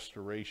that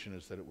restoration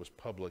is that it was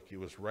public. It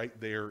was right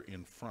there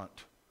in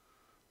front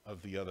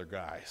of the other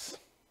guys.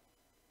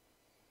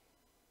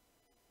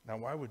 Now,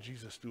 why would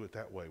Jesus do it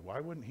that way?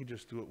 Why wouldn't he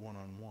just do it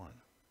one-on-one?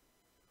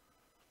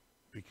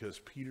 Because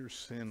Peter's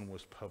sin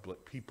was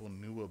public. People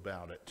knew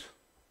about it.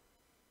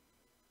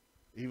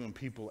 Even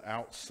people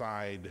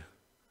outside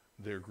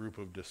their group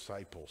of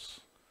disciples,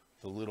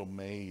 the little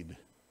maid,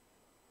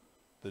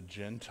 the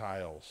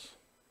Gentiles,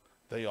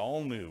 they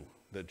all knew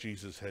that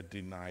Jesus had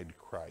denied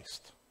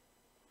Christ.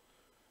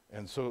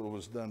 And so it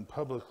was done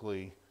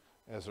publicly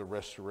as a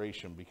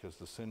restoration because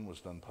the sin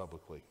was done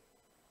publicly.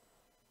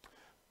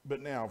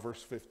 But now,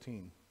 verse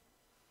 15,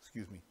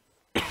 excuse me.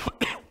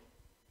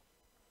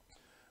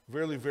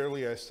 Verily,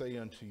 verily, I say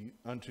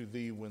unto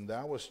thee, when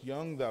thou wast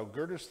young, thou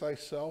girdest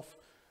thyself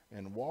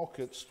and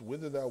walkest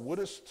whither thou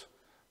wouldest.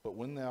 But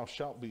when thou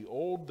shalt be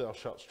old, thou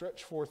shalt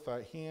stretch forth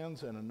thy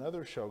hands, and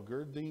another shall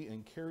gird thee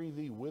and carry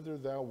thee whither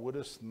thou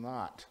wouldest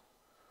not.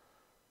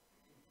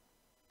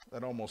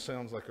 That almost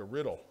sounds like a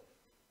riddle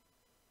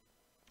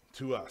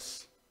to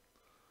us.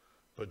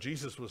 But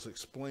Jesus was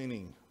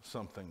explaining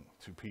something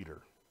to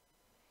Peter.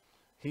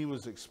 He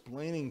was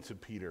explaining to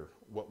Peter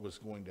what was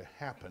going to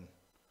happen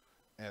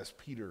as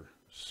Peter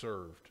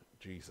served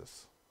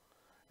Jesus.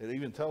 It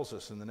even tells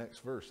us in the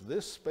next verse,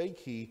 this spake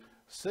he,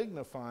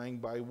 signifying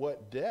by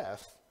what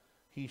death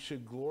he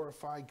should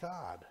glorify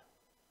God.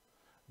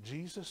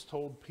 Jesus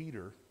told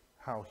Peter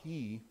how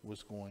he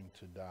was going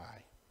to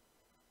die.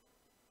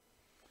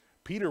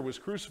 Peter was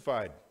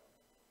crucified.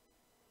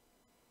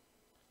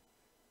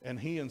 And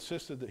he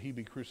insisted that he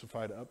be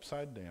crucified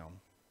upside down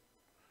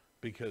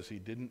because he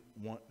didn't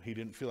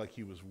feel like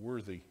he was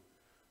worthy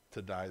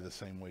to die the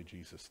same way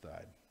Jesus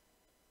died.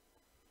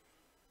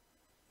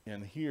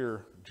 And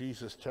here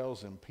Jesus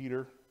tells him,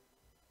 Peter,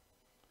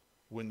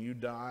 when you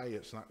die,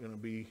 it's not going to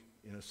be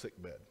in a sick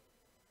bed.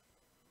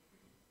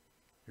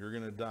 You're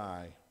going to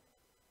die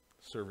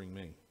serving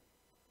me.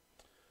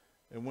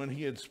 And when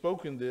he had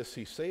spoken this,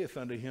 he saith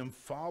unto him,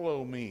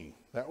 follow me.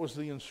 That was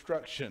the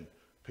instruction.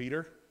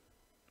 Peter,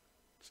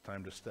 it's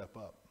time to step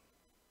up.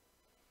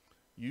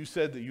 You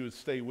said that you would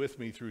stay with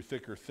me through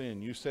thick or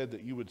thin. You said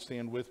that you would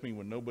stand with me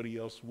when nobody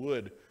else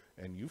would,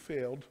 and you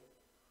failed.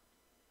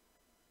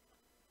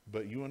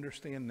 But you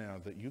understand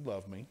now that you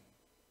love me,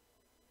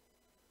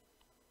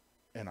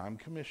 and I'm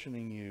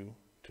commissioning you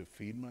to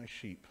feed my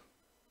sheep,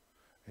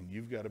 and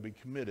you've got to be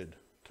committed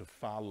to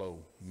follow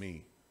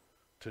me,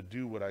 to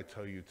do what I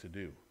tell you to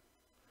do.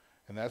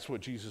 And that's what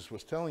Jesus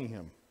was telling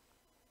him.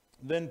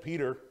 Then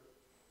Peter,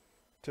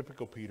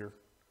 typical Peter,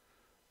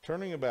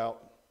 turning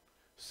about,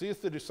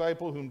 seeth the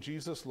disciple whom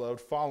Jesus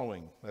loved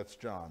following, that's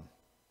John,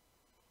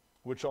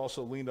 which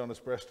also leaned on his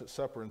breast at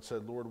supper and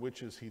said, Lord,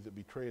 which is he that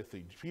betrayeth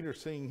thee? Peter,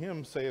 seeing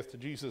him, saith to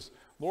Jesus,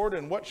 Lord,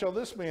 and what shall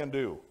this man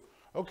do?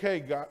 Okay,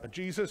 God,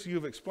 Jesus,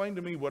 you've explained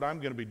to me what I'm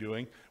going to be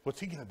doing. What's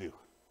he going to do?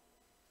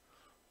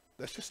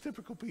 That's just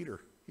typical Peter.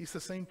 He's the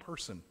same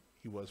person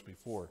he was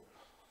before.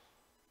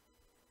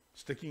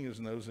 Sticking his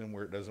nose in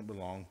where it doesn't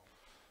belong.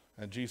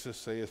 And Jesus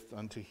saith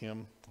unto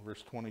him,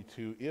 verse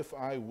 22, if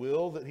I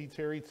will that he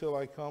tarry till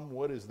I come,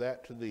 what is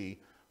that to thee?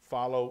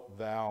 Follow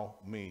thou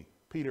me.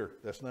 Peter,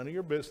 that's none of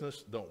your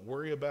business. Don't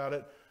worry about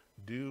it.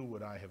 Do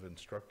what I have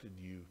instructed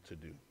you to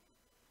do.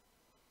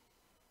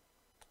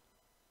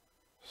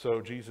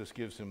 So Jesus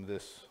gives him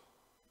this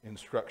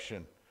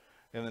instruction.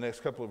 In the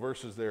next couple of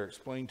verses there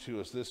explained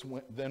to us,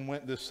 then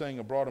went this saying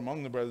abroad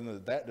among the brethren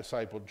that that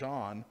disciple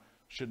John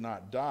should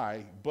not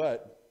die,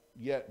 but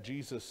yet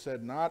Jesus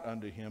said not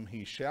unto him,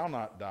 he shall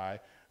not die,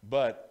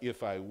 but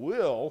if I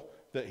will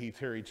that he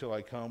tarry till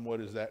I come, what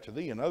is that to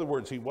thee? In other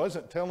words, he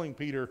wasn't telling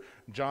Peter,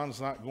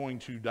 John's not going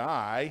to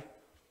die.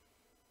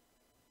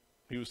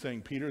 He was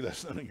saying, Peter,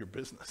 that's none of your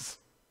business.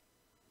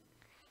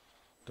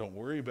 Don't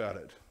worry about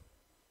it.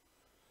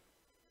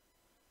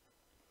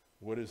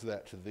 What is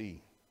that to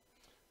thee?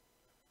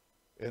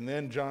 And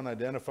then John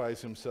identifies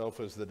himself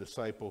as the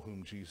disciple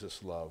whom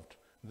Jesus loved.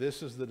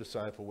 This is the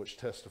disciple which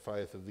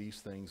testifieth of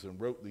these things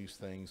and wrote these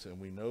things, and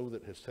we know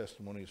that his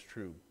testimony is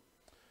true.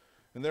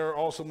 And there are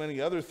also many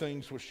other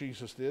things which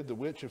Jesus did, the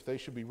which, if they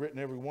should be written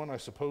every one, I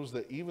suppose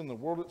that even the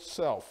world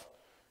itself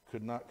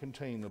could not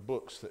contain the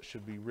books that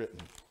should be written.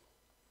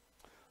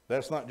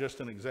 That's not just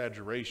an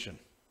exaggeration.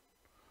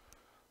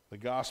 The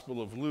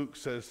Gospel of Luke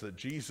says that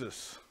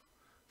Jesus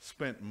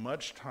spent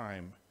much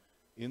time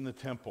in the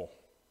temple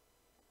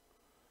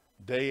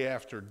day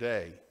after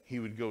day. He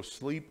would go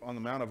sleep on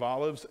the Mount of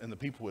Olives, and the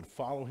people would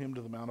follow him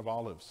to the Mount of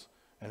Olives,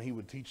 and he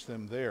would teach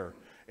them there.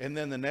 And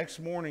then the next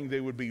morning,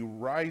 they would be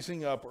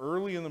rising up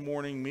early in the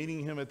morning,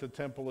 meeting him at the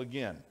temple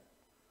again.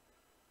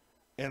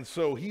 And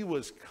so he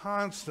was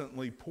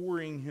constantly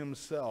pouring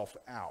himself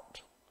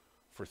out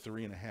for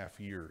 3.5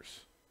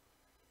 years.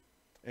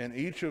 And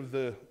each of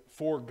the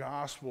 4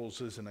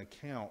 Gospels is an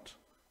account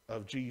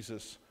of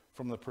Jesus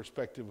from the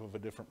perspective of a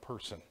different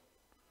person.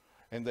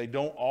 And they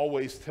don't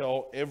always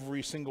tell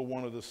every single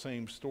one of the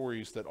same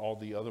stories that all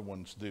the other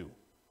ones do.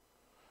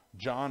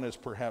 John is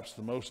perhaps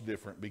the most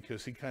different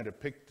because he kind of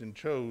picked and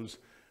chose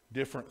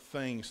different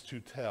things to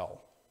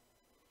tell.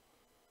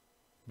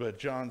 But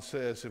John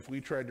says if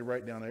we tried to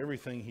write down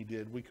everything he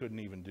did, we couldn't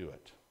even do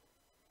it.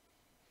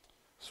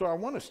 So I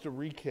want us to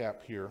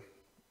recap here.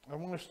 I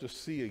want us to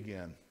see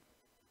again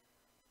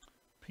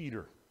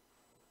Peter.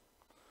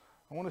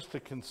 I want us to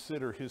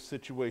consider his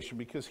situation,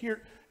 because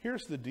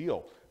here's the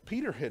deal.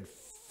 Peter had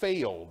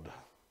failed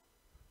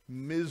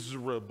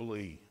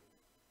miserably.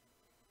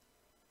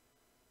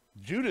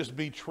 Judas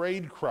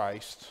betrayed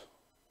Christ,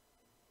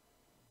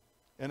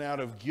 and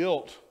out of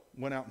guilt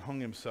went out and hung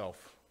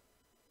himself,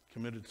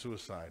 committed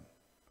suicide.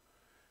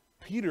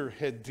 Peter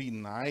had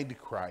denied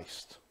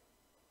Christ,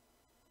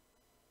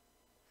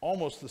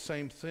 almost the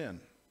same sin,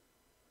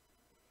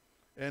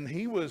 and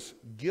he was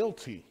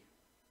guilty.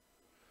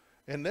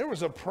 And there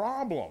was a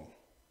problem,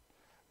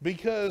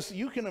 because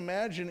you can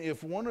imagine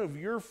if one of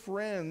your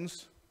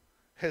friends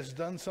has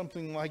done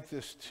something like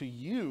this to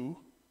you,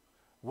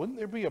 wouldn't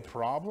there be a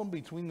problem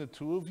between the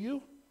two of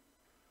you?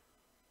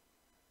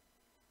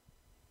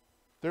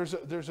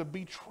 There's a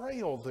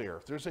betrayal there.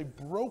 There's a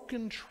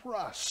broken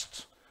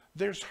trust.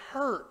 There's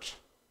hurt.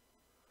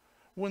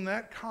 When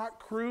that cock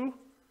crew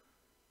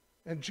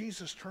and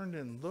Jesus turned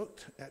and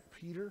looked at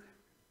Peter,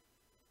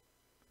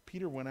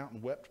 Peter went out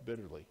and wept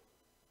bitterly,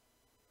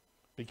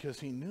 because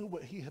he knew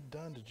what he had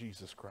done to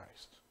Jesus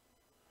Christ.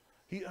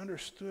 He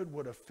understood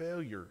what a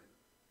failure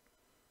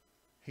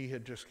he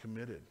had just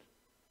committed.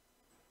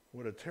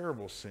 What a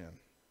terrible sin,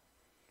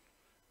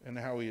 and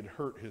how he had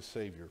hurt his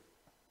Savior.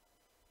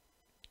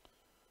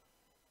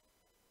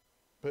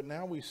 But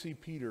now we see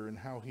Peter and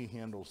how he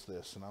handles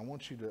this, and I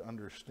want you to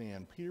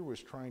understand, Peter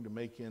was trying to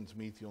make ends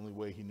meet the only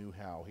way he knew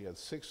how. He had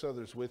 6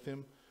 others with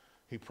him.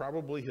 He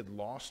probably had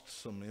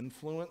lost some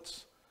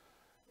influence,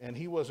 and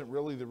he wasn't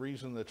really the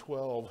reason the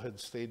 12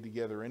 had stayed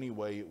together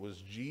anyway. It was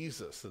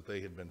Jesus that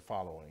they had been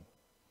following.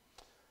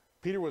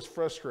 Peter was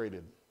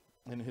frustrated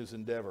in his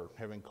endeavor,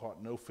 having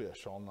caught no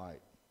fish all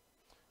night.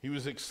 He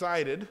was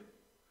excited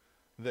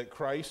that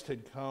Christ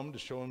had come to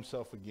show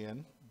himself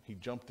again. He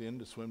jumped in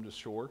to swim to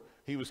shore.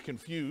 He was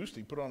confused.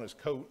 He put on his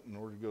coat in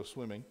order to go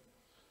swimming.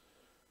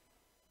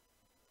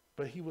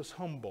 But he was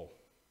humble.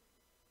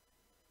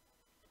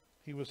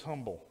 He was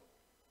humble.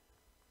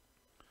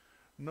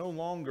 No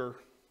longer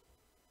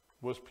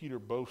was Peter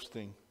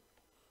boasting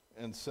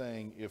and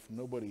saying, if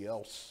nobody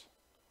else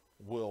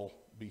will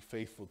be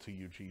faithful to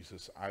you,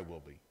 Jesus, I will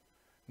be.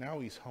 Now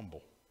he's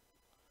humble.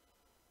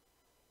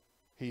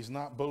 He's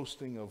not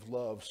boasting of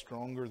love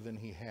stronger than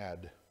he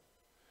had.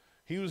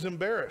 He was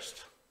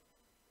embarrassed,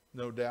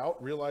 no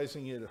doubt,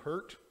 realizing he had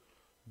hurt,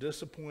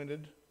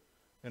 disappointed,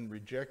 and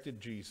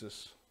rejected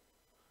Jesus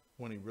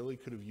when he really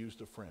could have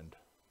used a friend.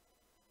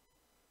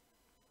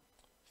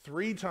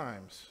 3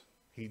 times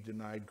he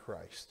denied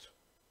Christ.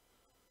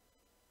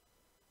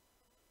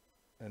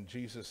 And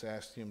Jesus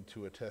asked him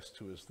to attest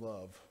to his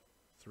love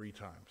 3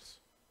 times.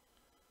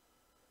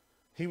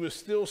 He was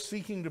still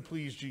seeking to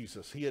please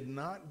Jesus. He had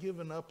not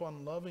given up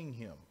on loving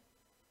him.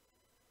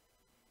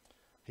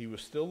 He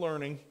was still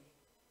learning.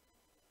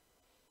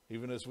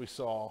 Even as we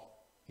saw,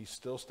 he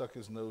still stuck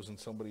his nose in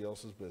somebody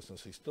else's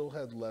business. He still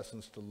had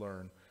lessons to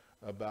learn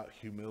about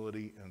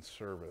humility and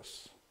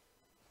service.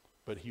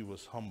 But he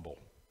was humble.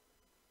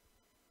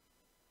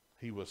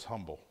 He was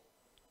humble.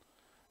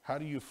 How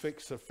do you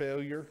fix a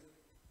failure?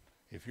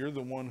 If you're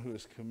the one who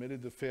has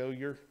committed the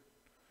failure,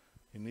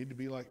 you need to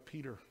be like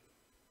Peter.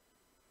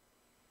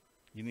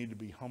 You need to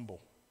be humble.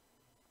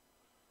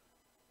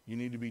 You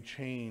need to be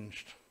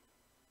changed.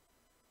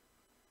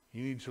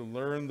 You need to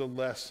learn the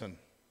lesson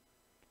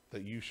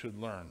that you should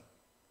learn.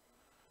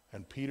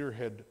 And Peter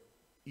had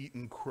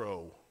eaten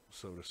crow,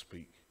 so to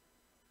speak.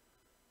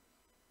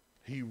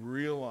 He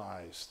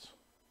realized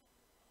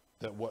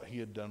that what he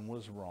had done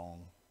was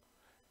wrong,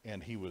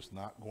 and he was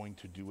not going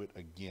to do it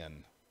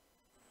again.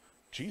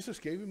 Jesus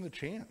gave him the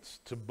chance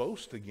to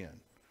boast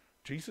again.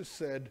 Jesus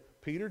said,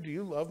 Peter, do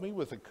you love me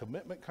with a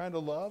commitment kind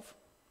of love?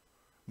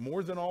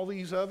 More than all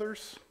these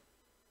others?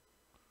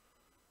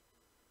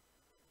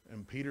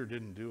 And Peter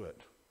didn't do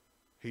it.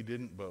 He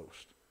didn't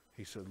boast.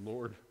 He said,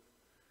 Lord,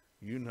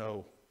 you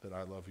know that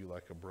I love you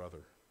like a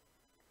brother.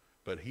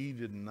 But he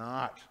did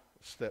not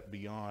step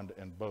beyond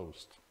and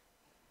boast.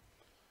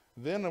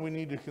 Then we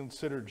need to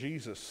consider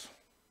Jesus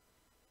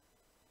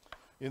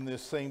in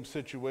this same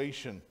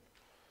situation.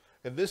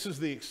 And this is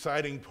the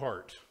exciting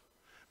part,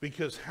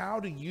 Because how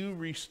do you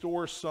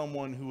restore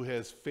someone who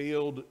has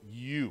failed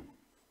you?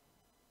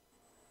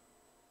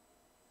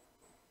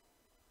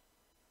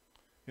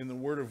 In the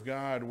Word of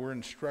God, we're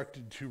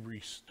instructed to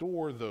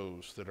restore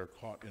those that are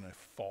caught in a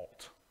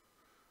fault,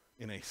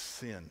 in a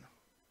sin.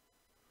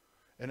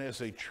 And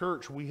as a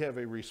church, we have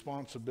a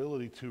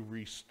responsibility to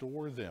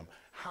restore them.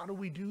 How do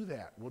we do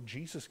that? Well,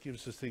 Jesus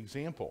gives us the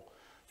example.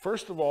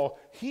 First of all,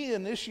 he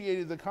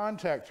initiated the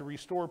contact to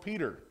restore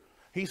Peter.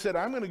 He said,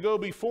 I'm going to go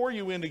before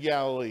you into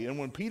Galilee. And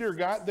when Peter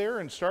got there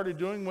and started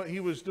doing what he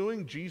was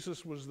doing,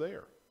 Jesus was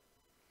there.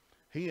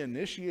 He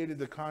initiated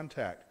the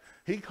contact.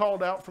 He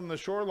called out from the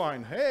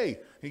shoreline, hey,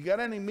 you got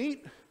any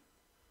meat?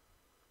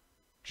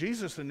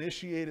 Jesus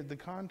initiated the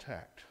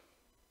contact.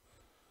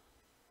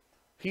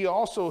 He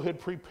also had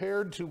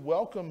prepared to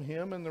welcome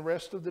him and the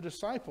rest of the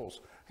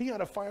disciples. He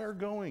had a fire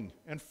going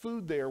and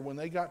food there when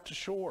they got to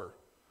shore.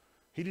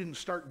 He didn't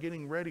start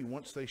getting ready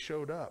once they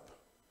showed up.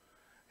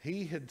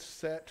 He had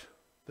set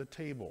the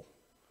table.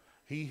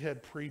 He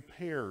had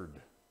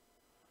prepared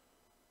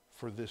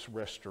for this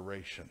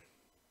restoration.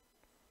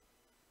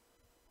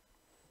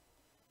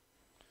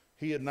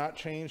 He had not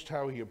changed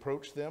how he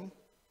approached them.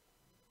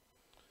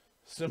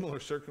 Similar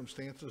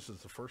circumstances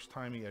as the first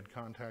time he had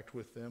contact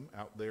with them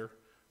out there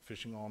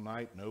fishing all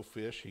night, no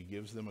fish. He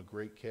gives them a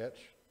great catch.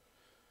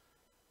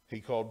 He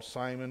called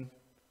Simon,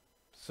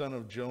 son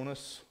of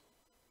Jonas,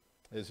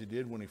 as he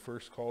did when he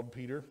first called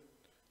Peter.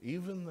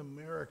 Even the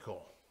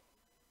miracle,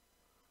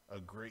 a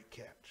great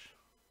catch,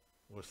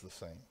 was the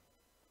same.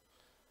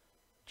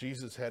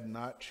 Jesus had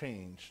not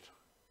changed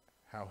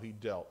how he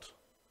dealt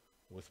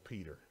with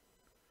Peter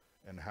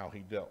and how he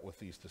dealt with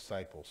these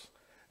disciples.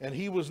 And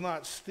he was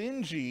not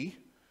stingy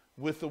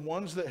with the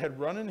ones that had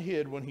run and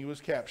hid when he was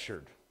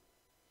captured.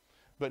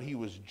 But he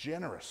was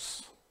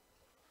generous,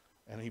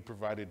 and he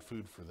provided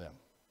food for them.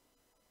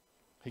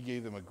 He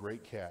gave them a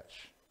great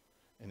catch,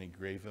 and he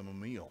gave them a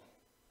meal.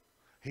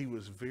 He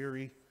was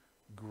very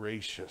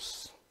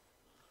gracious.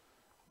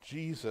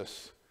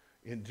 Jesus,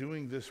 in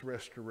doing this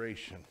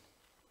restoration,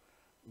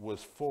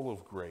 was full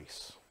of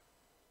grace.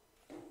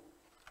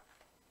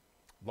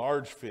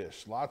 Large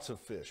fish, lots of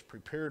fish,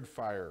 prepared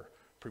fire,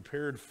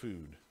 prepared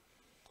food.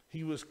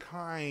 He was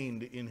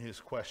kind in his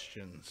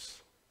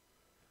questions.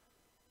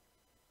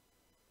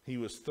 He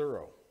was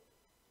thorough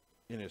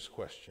in his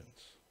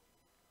questions.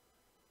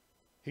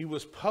 He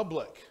was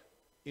public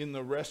in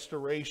the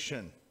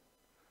restoration.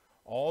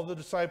 All the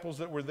disciples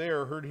that were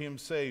there heard him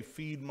say,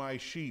 feed my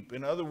sheep.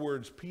 In other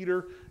words,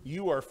 Peter,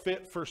 you are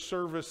fit for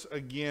service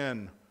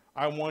again.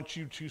 I want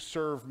you to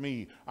serve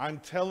me. I'm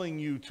telling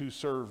you to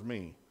serve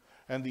me.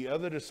 And the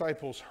other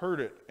disciples heard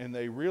it, and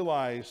they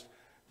realized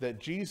that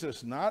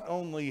Jesus not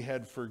only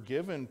had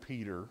forgiven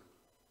Peter,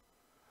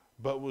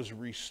 but was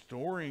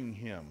restoring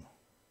him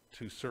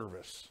to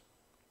service.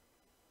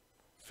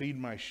 Feed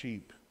my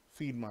sheep,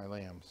 feed my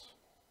lambs.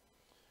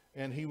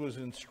 And he was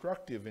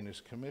instructive in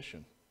his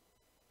commission.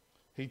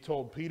 He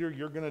told Peter,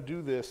 you're going to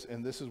do this,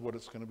 and this is what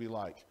it's going to be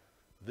like.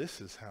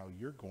 This is how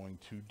you're going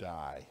to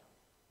die.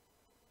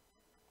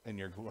 And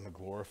you're going to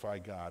glorify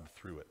God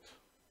through it.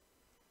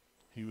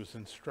 He was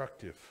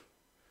instructive.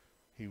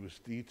 He was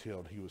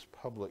detailed. He was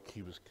public.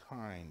 He was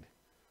kind.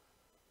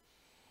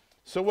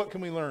 So what can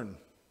we learn?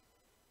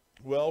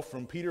 Well,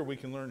 from Peter we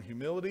can learn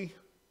humility,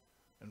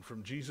 and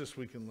from Jesus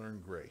we can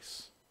learn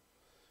grace.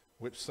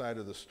 Which side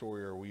of the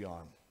story are we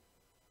on?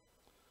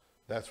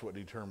 That's what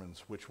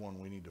determines which one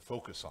we need to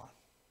focus on.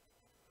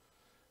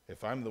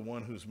 If I'm the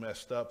one who's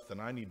messed up, then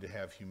I need to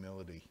have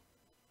humility.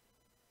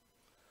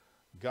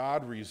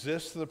 God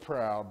resists the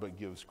proud, but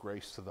gives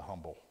grace to the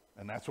humble.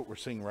 And that's what we're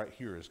seeing right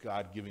here, is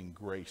God giving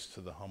grace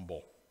to the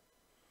humble.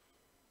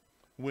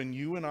 When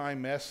you and I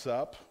mess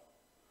up,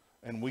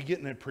 and we get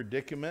in a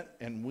predicament,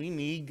 and we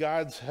need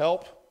God's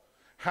help,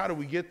 how do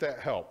we get that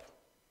help?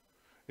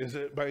 Is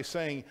it by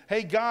saying,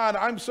 hey, God,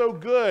 I'm so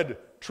good,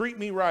 treat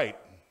me right?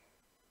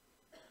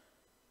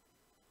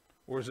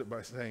 Or is it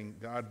by saying,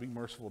 God, be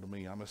merciful to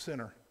me, I'm a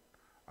sinner.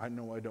 I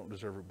know I don't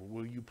deserve it, but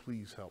will you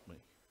please help me?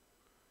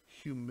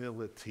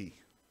 Humility.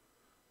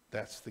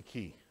 That's the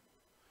key.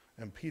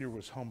 And Peter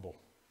was humble.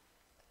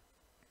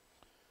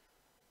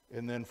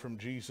 And then from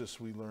Jesus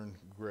we learn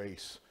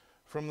grace.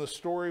 From the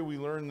story we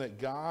learn that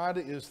God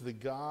is the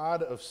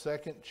God of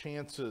second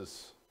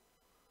chances.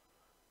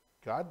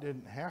 God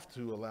didn't have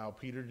to allow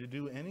Peter to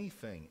do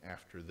anything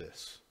after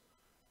this.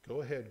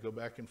 Go ahead, go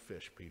back and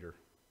fish, Peter.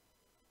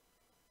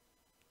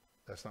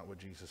 That's not what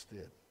Jesus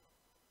did.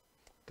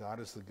 God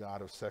is the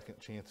God of second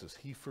chances.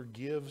 He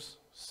forgives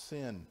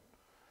sin.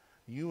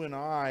 You and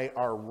I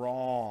are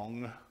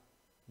wrong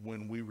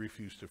when we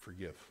refuse to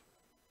forgive.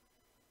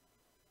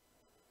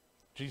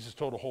 Jesus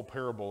told a whole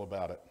parable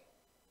about it.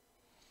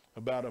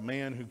 About a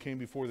man who came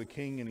before the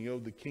king, and he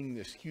owed the king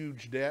this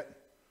huge debt,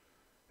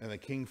 and the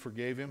king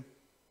forgave him.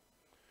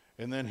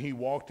 And then he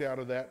walked out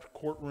of that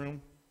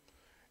courtroom,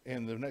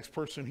 and the next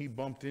person he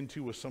bumped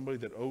into was somebody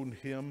that owed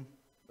him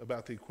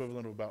about the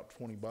equivalent of about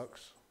 $20.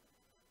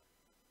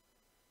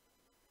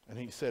 And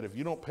he said, if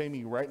you don't pay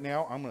me right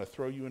now, I'm going to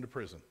throw you into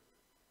prison.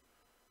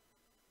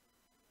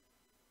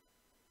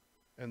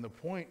 And the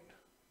point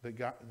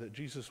that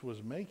Jesus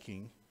was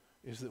making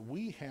is that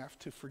we have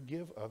to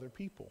forgive other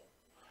people.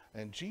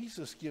 And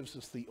Jesus gives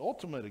us the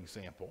ultimate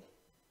example.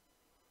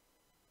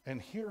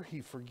 And here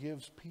he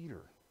forgives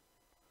Peter.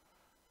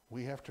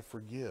 We have to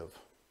forgive.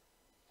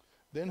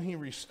 Then he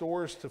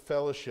restores to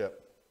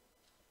fellowship.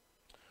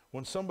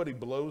 When somebody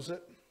blows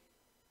it,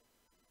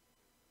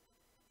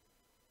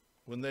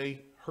 when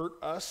they hurt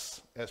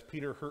us as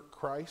Peter hurt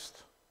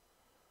Christ,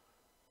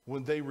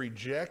 when they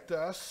reject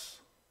us,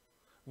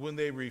 when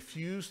they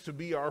refuse to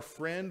be our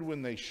friend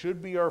when they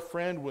should be our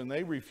friend, when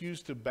they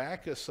refuse to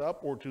back us up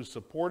or to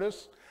support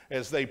us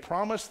as they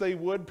promised they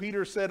would,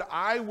 Peter said,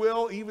 I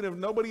will even if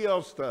nobody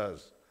else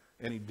does.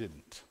 And he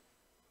didn't.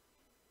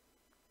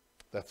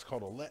 That's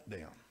called a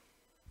letdown.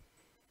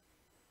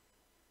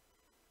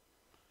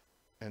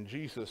 And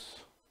Jesus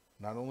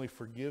not only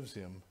forgives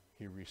him,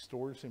 he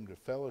restores him to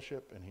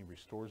fellowship and he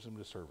restores him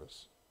to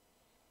service.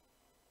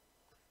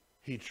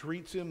 He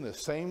treats him the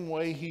same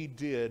way he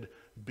did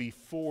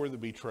before the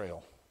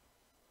betrayal,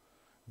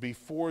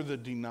 before the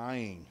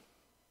denying.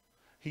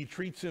 He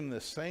treats him the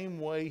same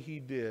way he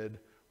did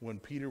when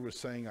Peter was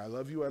saying, I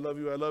love you, I love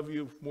you, I love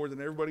you, more than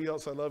everybody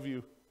else, I love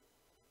you.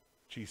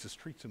 Jesus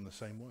treats him the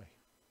same way.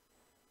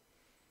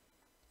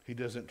 He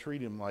doesn't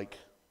treat him like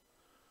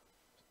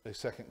a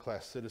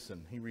second-class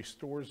citizen. He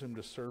restores him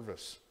to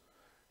service.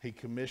 He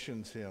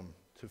commissions him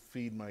to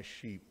feed my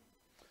sheep.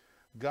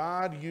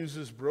 God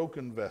uses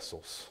broken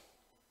vessels.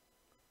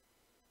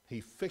 He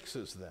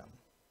fixes them,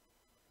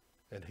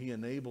 and he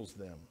enables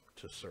them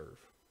to serve.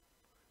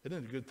 Isn't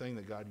it a good thing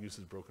that God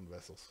uses broken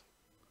vessels?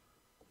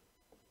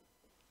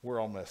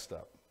 We're all messed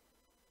up,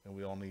 and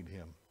we all need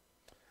him.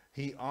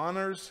 He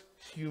honors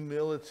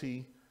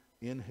humility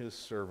in his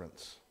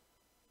servants.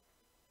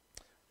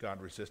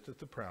 God resisteth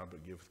the proud,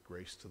 but giveth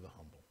grace to the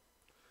humble.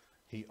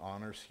 He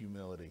honors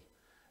humility.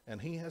 And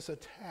he has a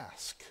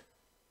task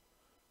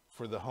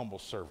for the humble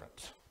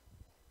servant.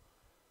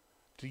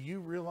 Do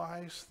you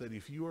realize that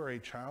if you are a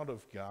child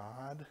of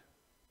God,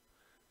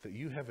 that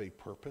you have a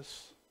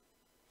purpose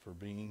for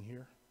being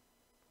here?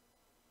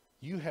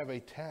 You have a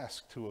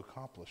task to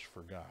accomplish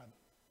for God.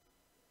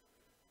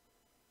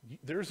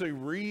 There's a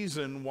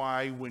reason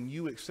why when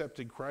you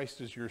accepted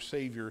Christ as your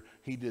Savior,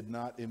 he did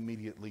not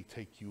immediately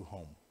take you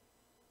home.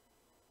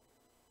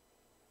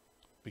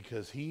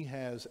 Because he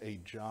has a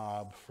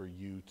job for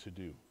you to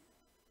do.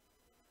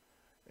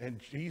 And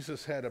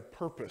Jesus had a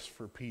purpose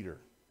for Peter,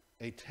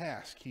 a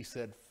task. He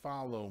said,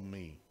 follow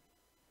me.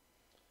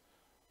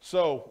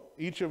 So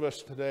each of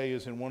us today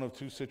is in one of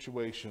two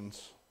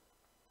situations.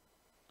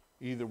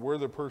 Either we're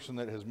the person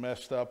that has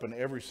messed up, and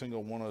every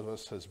single one of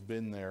us has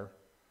been there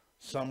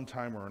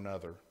sometime or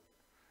another,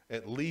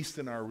 at least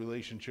in our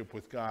relationship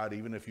with God,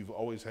 even if you've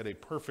always had a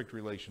perfect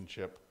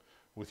relationship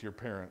with your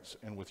parents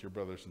and with your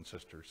brothers and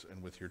sisters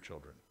and with your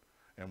children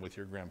and with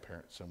your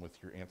grandparents and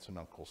with your aunts and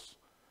uncles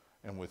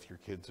and with your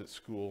kids at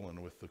school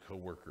and with the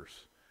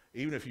co-workers.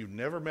 Even if you've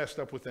never messed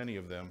up with any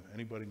of them,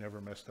 anybody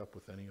never messed up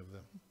with any of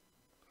them?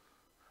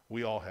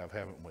 We all have,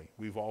 haven't we?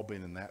 We've all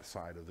been in that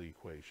side of the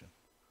equation.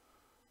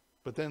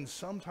 But then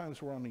sometimes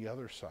we're on the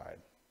other side.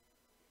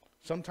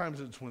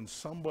 Sometimes it's when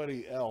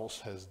somebody else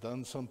has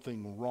done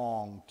something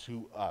wrong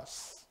to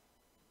us.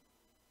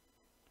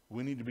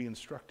 We need to be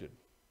instructed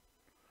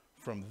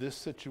from this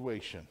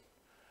situation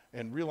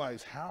and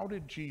realize, how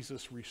did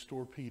Jesus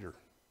restore Peter?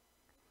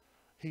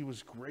 He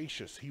was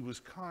gracious, he was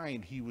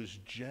kind, he was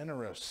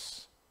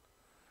generous.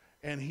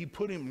 And he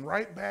put him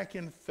right back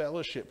in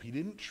fellowship. He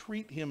didn't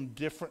treat him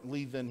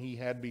differently than he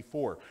had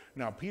before.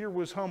 Now, Peter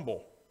was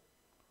humble.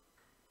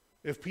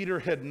 If Peter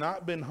had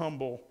not been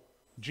humble,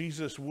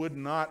 Jesus would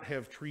not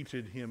have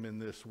treated him in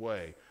this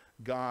way.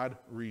 God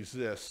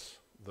resists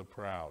the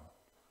proud.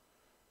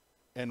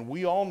 And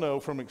we all know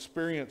from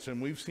experience,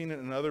 and we've seen it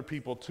in other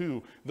people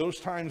too, those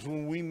times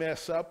when we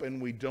mess up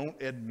and we don't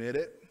admit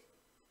it,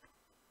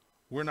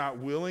 we're not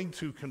willing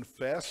to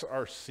confess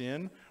our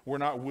sin, we're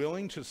not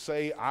willing to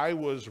say, I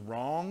was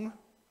wrong,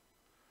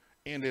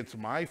 and it's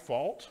my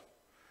fault,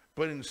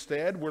 but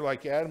instead we're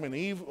like Adam and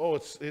Eve, oh,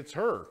 it's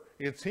her,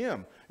 it's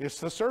him, it's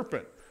the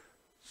serpent.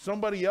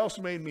 Somebody else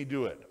made me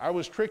do it. I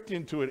was tricked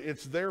into it.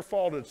 It's their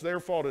fault, it's their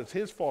fault, it's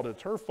his fault,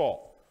 it's her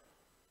fault.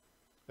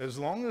 As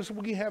long as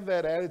we have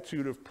that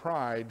attitude of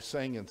pride,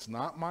 saying it's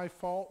not my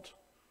fault,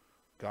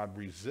 God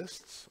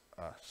resists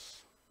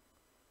us.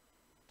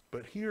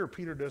 But here,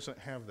 Peter doesn't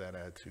have that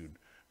attitude.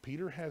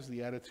 Peter has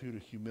the attitude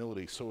of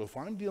humility. So if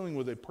I'm dealing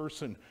with a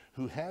person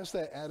who has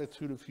that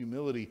attitude of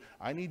humility,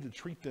 I need to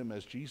treat them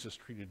as Jesus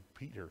treated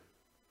Peter.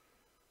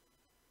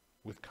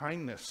 With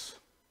kindness,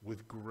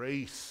 with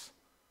grace,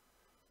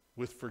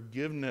 with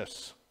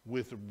forgiveness,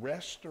 with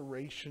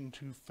restoration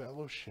to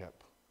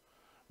fellowship.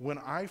 When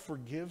I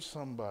forgive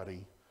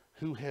somebody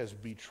who has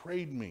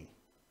betrayed me,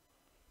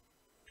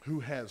 who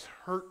has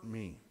hurt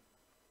me,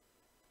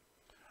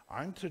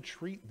 I'm to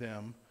treat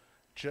them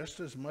just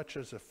as much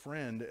as a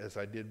friend as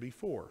I did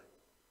before.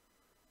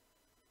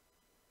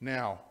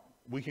 Now,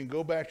 we can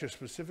go back to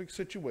specific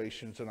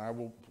situations, and I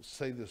will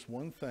say this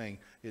one thing.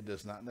 It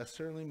does not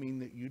necessarily mean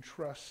that you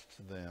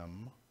trust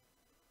them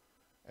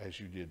as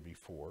you did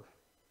before,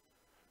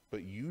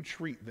 but you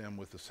treat them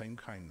with the same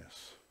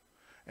kindness,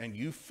 and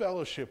you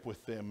fellowship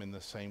with them in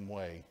the same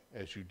way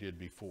as you did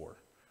before,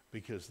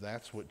 because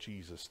that's what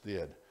Jesus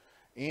did.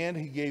 And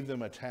he gave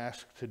them a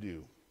task to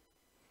do.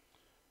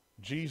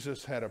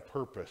 Jesus had a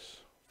purpose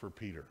for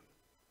Peter.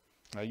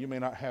 Now, you may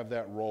not have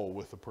that role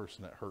with the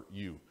person that hurt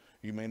you.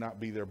 You may not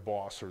be their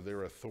boss or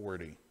their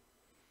authority.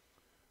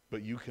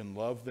 But you can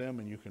love them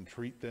and you can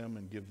treat them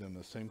and give them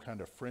the same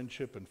kind of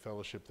friendship and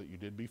fellowship that you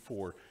did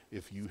before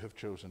if you have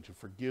chosen to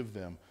forgive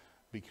them,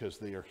 because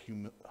they are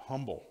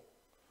humble.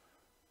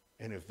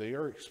 And if they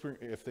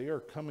are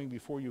coming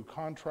before you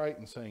contrite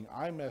and saying,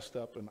 I messed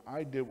up and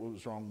I did what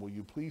was wrong, will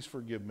you please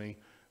forgive me?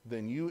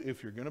 Then you,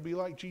 if you're going to be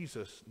like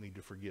Jesus, need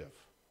to forgive.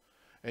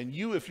 And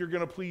you, if you're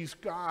going to please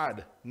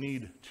God,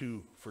 need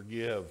to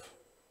forgive,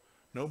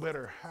 no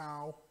matter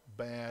how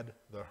bad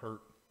the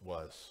hurt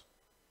was.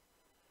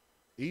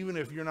 Even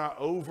if you're not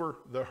over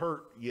the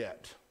hurt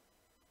yet.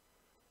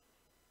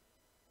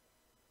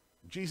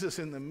 Jesus,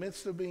 in the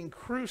midst of being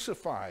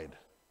crucified,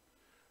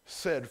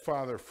 said,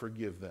 Father,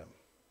 forgive them.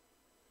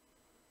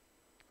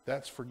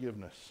 That's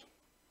forgiveness.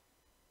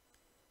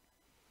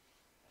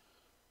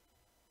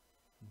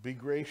 Be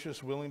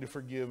gracious, willing to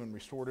forgive, and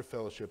restore to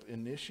fellowship.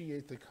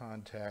 Initiate the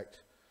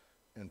contact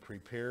and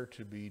prepare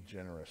to be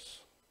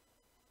generous.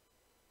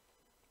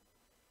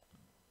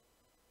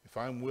 If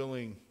I'm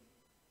willing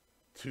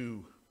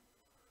to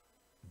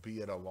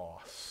be at a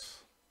loss,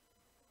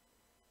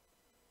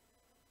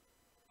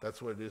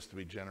 that's what it is to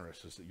be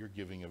generous, is that you're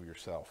giving of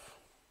yourself.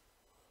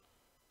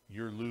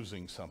 You're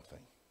losing something.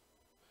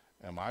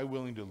 Am I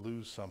willing to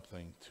lose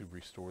something to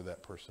restore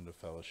that person to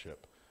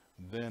fellowship?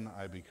 Then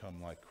I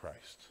become like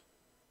Christ.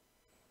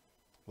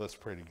 Let's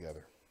pray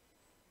together.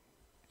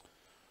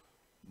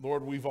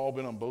 Lord, we've all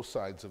been on both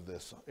sides of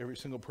this. Every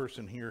single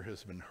person here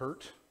has been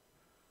hurt,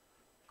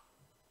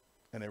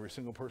 and every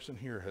single person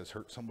here has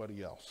hurt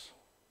somebody else.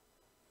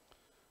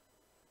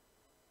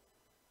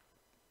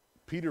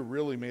 Peter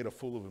really made a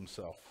fool of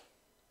himself.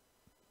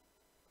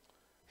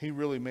 He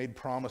really made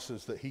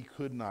promises that he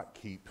could not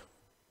keep.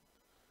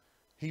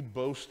 He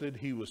boasted,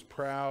 he was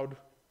proud.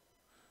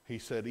 He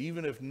said,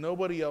 even if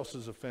nobody else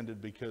is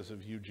offended because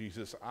of you,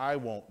 Jesus, I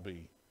won't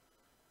be.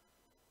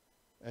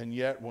 And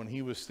yet, when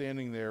he was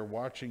standing there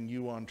watching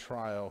you on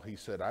trial, he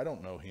said, I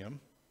don't know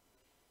him.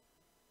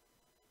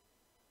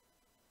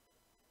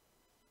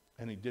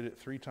 And he did it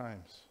 3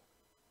 times.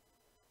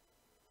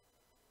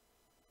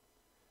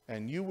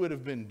 And you would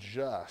have been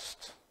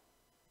just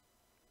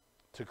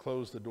to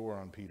close the door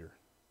on Peter,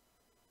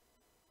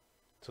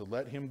 to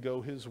let him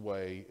go his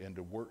way and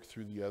to work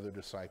through the other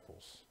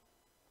disciples.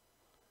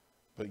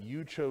 But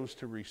you chose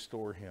to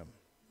restore him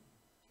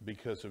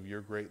because of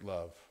your great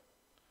love.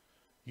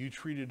 You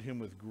treated him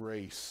with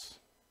grace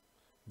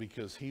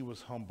because he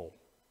was humble.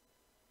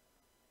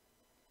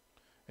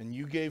 And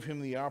you gave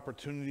him the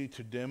opportunity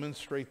to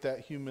demonstrate that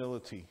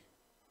humility.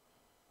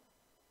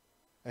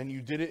 And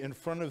you did it in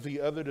front of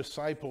the other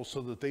disciples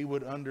so that they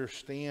would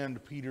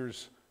understand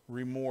Peter's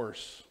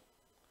remorse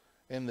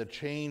and the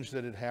change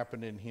that had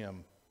happened in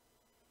him.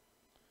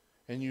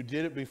 And you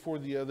did it before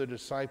the other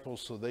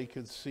disciples so they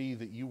could see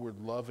that you were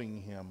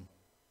loving him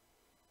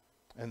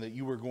and that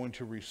you were going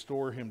to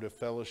restore him to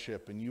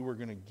fellowship and you were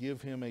going to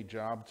give him a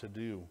job to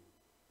do.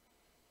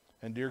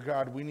 And dear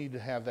God, we need to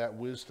have that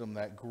wisdom,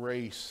 that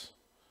grace,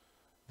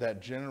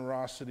 that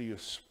generosity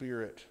of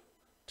spirit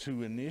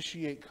to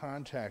initiate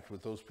contact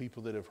with those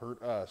people that have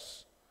hurt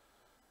us,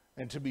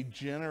 and to be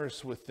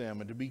generous with them,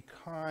 and to be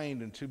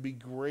kind, and to be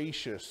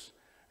gracious,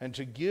 and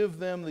to give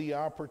them the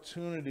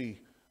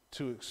opportunity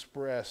to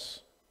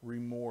express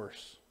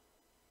remorse.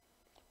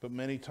 But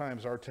many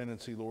times our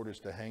tendency, Lord, is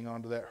to hang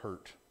on to that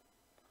hurt.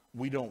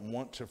 We don't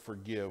want to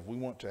forgive. We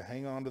want to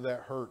hang on to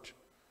that hurt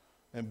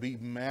and be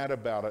mad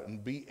about it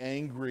and be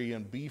angry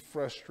and be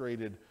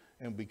frustrated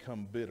and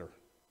become bitter.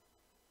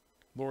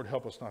 Lord,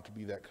 help us not to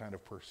be that kind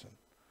of person.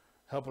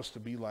 Help us to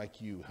be like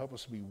you. Help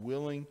us to be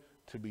willing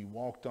to be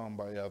walked on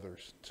by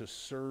others, to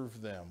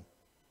serve them,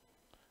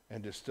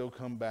 and to still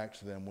come back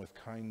to them with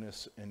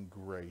kindness and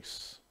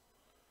grace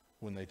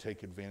when they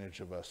take advantage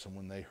of us and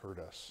when they hurt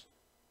us.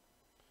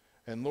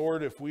 And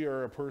Lord, if we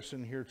are a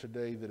person here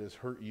today that has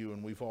hurt you,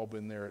 and we've all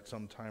been there at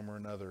some time or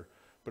another,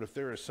 but if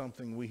there is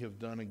something we have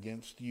done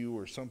against you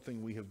or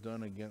something we have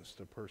done against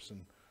a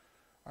person,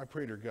 I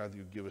pray, dear God, that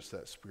you give us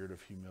that spirit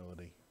of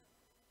humility.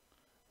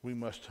 We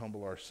must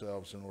humble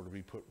ourselves in order to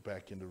be put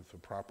back into the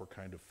proper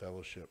kind of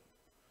fellowship.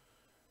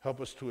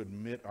 Help us to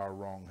admit our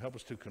wrong. Help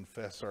us to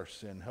confess our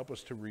sin. Help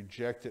us to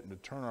reject it and to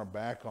turn our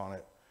back on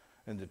it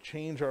and to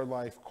change our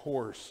life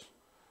course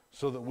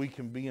so that we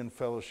can be in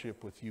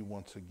fellowship with you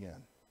once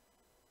again.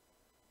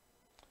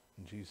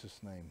 In Jesus'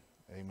 name,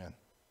 amen.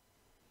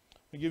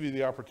 I give you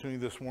the opportunity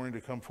this morning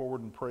to come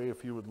forward and pray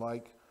if you would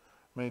like.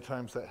 Many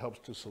times that helps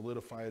to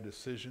solidify a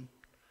decision.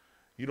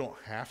 You don't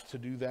have to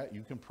do that.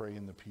 You can pray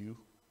in the pew.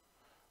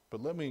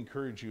 But let me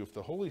encourage you, if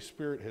the Holy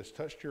Spirit has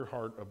touched your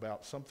heart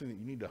about something that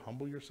you need to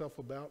humble yourself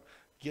about,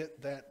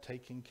 get that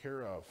taken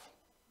care of.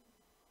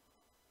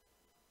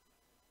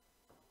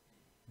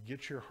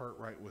 Get your heart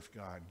right with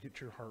God.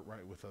 Get your heart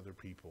right with other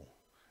people.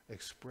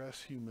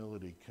 Express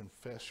humility.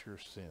 Confess your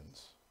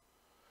sins.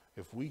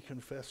 If we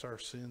confess our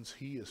sins,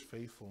 he is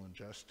faithful and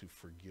just to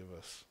forgive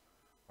us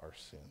our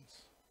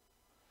sins.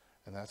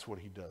 And that's what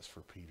he does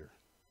for Peter.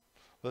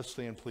 Let's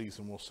stand, please,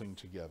 and we'll sing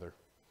together.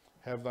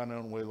 Have thine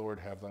own way, Lord,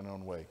 have thine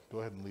own way. Go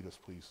ahead and lead us,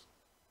 please.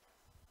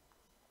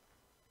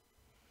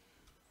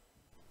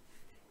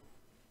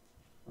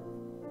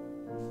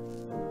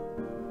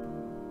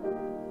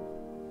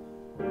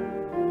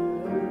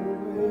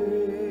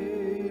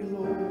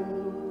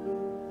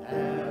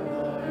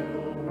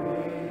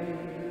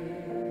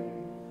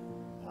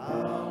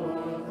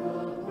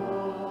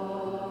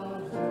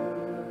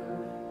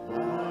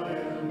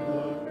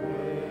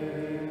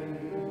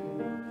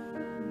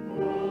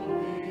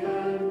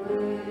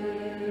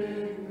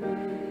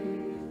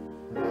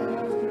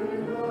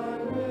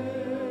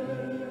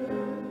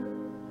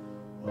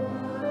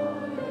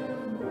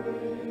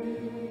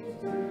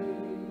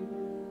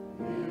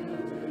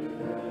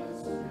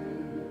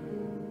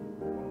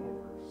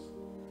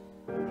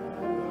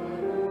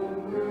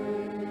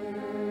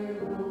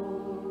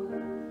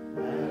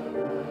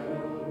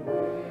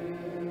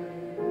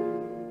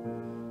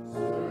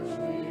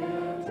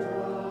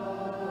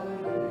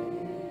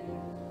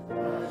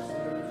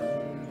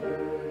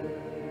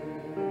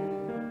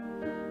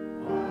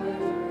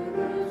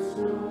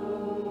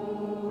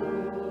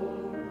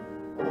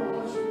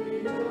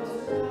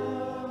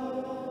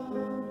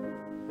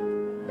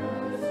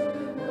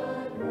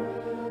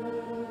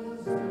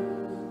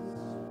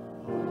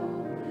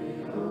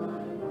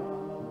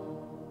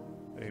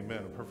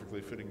 Amen. A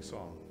perfectly fitting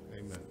song.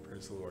 Amen.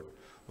 Praise the Lord.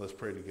 Let's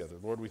pray together.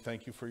 Lord, we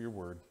thank you for your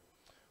word.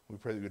 We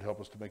pray that you would help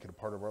us to make it a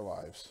part of our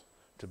lives,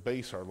 to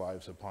base our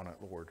lives upon it,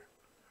 Lord,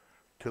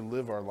 to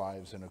live our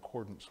lives in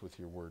accordance with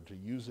your word, to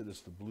use it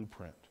as the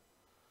blueprint,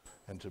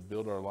 and to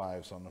build our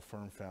lives on the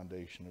firm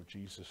foundation of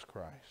Jesus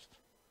Christ.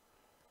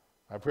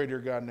 I pray, dear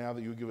God, now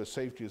that you would give us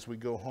safety as we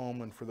go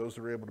home, and for those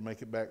that are able to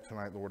make it back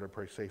tonight, Lord, I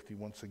pray safety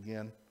once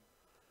again,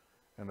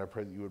 and I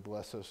pray that you would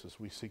bless us as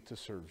we seek to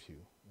serve you.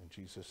 In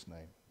Jesus'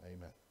 name,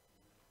 amen.